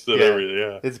dress and Yeah. everything.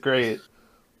 Yeah. it's great.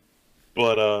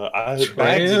 But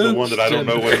Bags is the one that I don't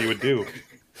know what he would do.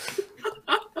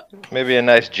 Maybe a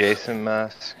nice Jason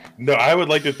mask. No, I would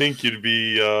like to think you'd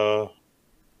be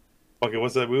fucking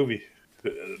what's that movie?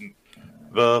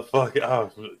 The fuck I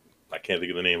can't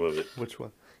think of the name of it. Which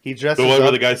one? He dresses The one up.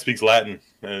 where the guy speaks Latin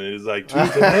and he's like,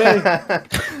 "Hey."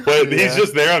 But he's Yeah.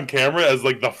 just there on camera as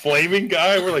like the flaming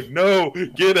guy. We're like, no,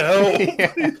 get help.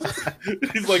 Yeah.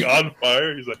 He's like on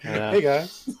fire. He's like, Yeah. hey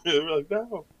guys. We're like,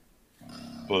 no.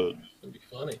 But That'd be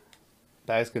funny.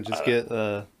 Bags can just get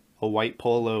a white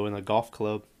polo and a golf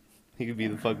club. He could be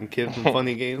the fucking kid from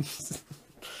Funny Games.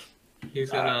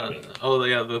 He's gonna. Oh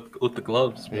yeah, with the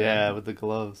gloves. Man. Yeah, with the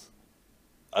gloves.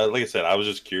 like I said, I was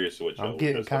just curious what y'all I'm would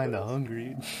getting dress up kind of as.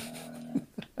 hungry.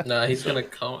 Nah, he's gonna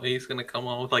come. He's gonna come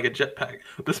on with like a jetpack.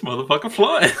 This motherfucker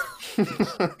flying.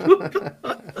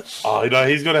 Oh, no,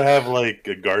 he's gonna have like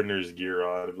a gardener's gear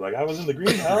on. Like I was in the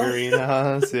greenhouse.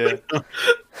 Greenhouse, yeah.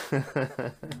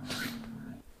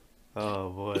 Oh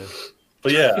boy.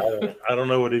 But yeah, I don't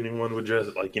know what anyone would dress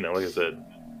like. You know, like I said,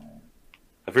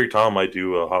 I figured Tom might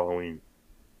do a Halloween.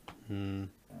 Hmm.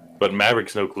 But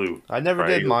Maverick's no clue. I never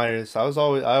right? did Myers. I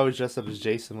always dressed up as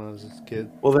Jason when I was a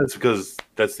kid. Well, that's because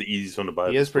that's the easiest one to buy. He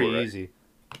at the is pretty store, right? easy.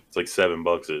 It's like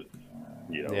 $7 at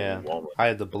Yeah. Walmart. I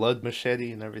had the blood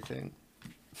machete and everything.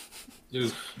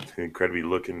 Dude, Incredibly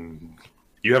looking.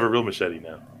 You have a real machete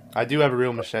now. I do have a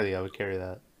real machete. I would carry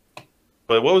that.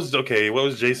 But what was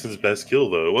Jason's best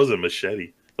kill though? It wasn't a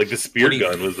machete. Like the spear when he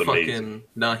gun was amazing.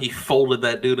 No, he folded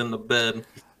that dude in the bed.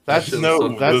 That's Shit was No, so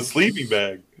the that's sleeping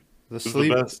bag the was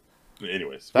sleep. the best.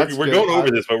 Anyways, That's we're good. going over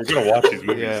this, but we're gonna watch these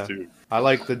movies Yeah. too. I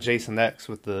like the Jason X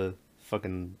with the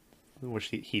fucking, which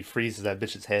he freezes that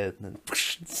bitch's head and then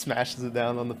smashes it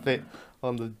down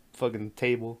on the fucking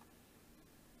table.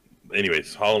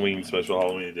 Anyways, Halloween special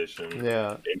Halloween edition.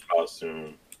 Yeah. In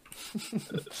costume.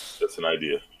 That's an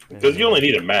idea. Because you only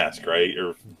need a mask, right?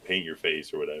 Or paint your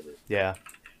face or whatever. Yeah.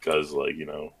 Because,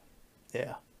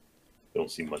 Yeah. don't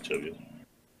see much of you.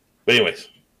 But anyways,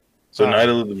 so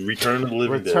Return of the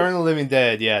Living Return Dead. of the Living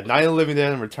Dead. Yeah. Night of the Living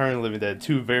Dead and Return of the Living Dead.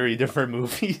 Two very different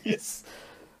movies.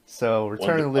 So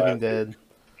Return of the Living Dead.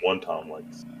 One Tom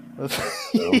likes.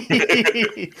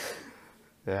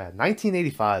 Yeah.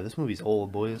 1985. This movie's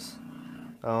old, boys.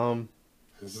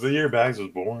 This is the year Bags was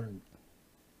born.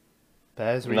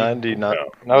 Baz, were you- 99.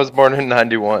 I was born in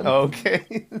 91.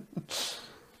 Okay.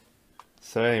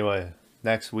 So anyway,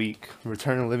 next week,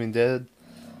 Return of the Living Dead.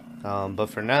 But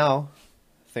for now,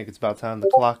 I think it's about time to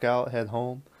clock out, head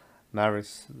home.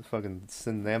 Mavericks fucking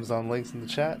send Amazon links in the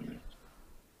chat. You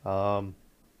got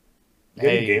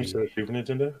any Hey, games for the Super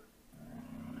Nintendo?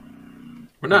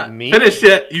 We're not Me? finished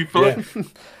yet, you fuck. Yeah.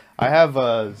 I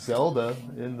have Zelda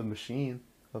in the machine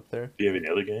up there. Do you have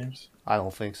any other games? I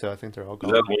don't think so. I think they're all Is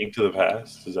gone. that Link to the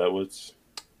Past? Is that what's...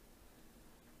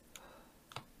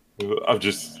 I'm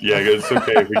just... Yeah, it's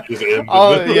okay if we just end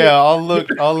I'll look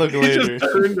He later.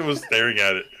 just turned and was staring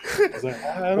at it. I was like,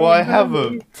 Well, I have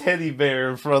a teddy bear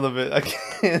in front of it. I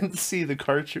can't see the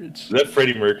cartridge. Is that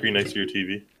Freddie Mercury next to your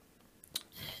TV?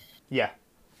 Yeah.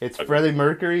 It's Okay. Freddie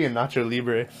Mercury and Nacho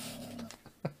Libre.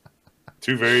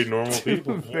 Two very normal Two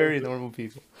people. very normal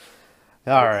people.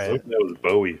 All I right. thought that was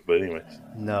Bowie, but anyways.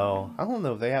 No, I don't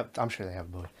know if they have. I'm sure they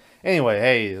have both. Anyway,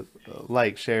 hey,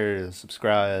 like, share,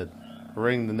 subscribe,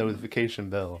 ring the notification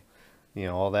bell. You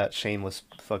know, all that shameless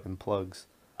fucking plugs.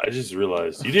 I just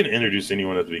realized you didn't introduce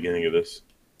anyone at the beginning of this.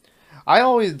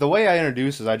 The way I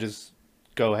introduce is I just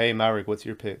go, hey, Maverick, what's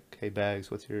your pick? Hey,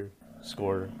 Bags, what's your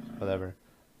score? Whatever.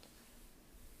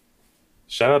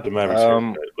 Shout out to Mavericks.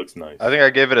 It looks nice. I think I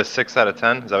gave it a 6 out of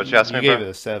 10. Is that what you asked You me gave for? it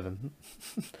a 7.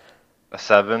 A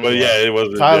 7? But yeah, it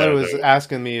was. Tyler yeah, was no.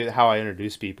 asking me how I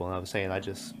introduce people, and I was saying I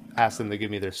just asked them to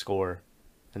give me their score,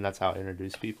 and that's how I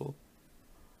introduce people.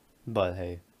 But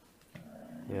hey,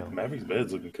 you know, Mavericks'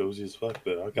 bed's looking cozy as fuck,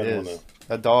 but I it kind of want is. to.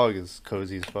 That dog is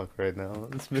cozy as fuck right now.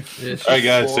 Yeah, All right,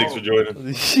 guys, thanks for joining.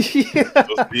 Yeah.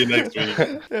 We'll see you next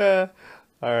week. Yeah.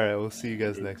 All right, we'll see you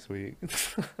guys next week.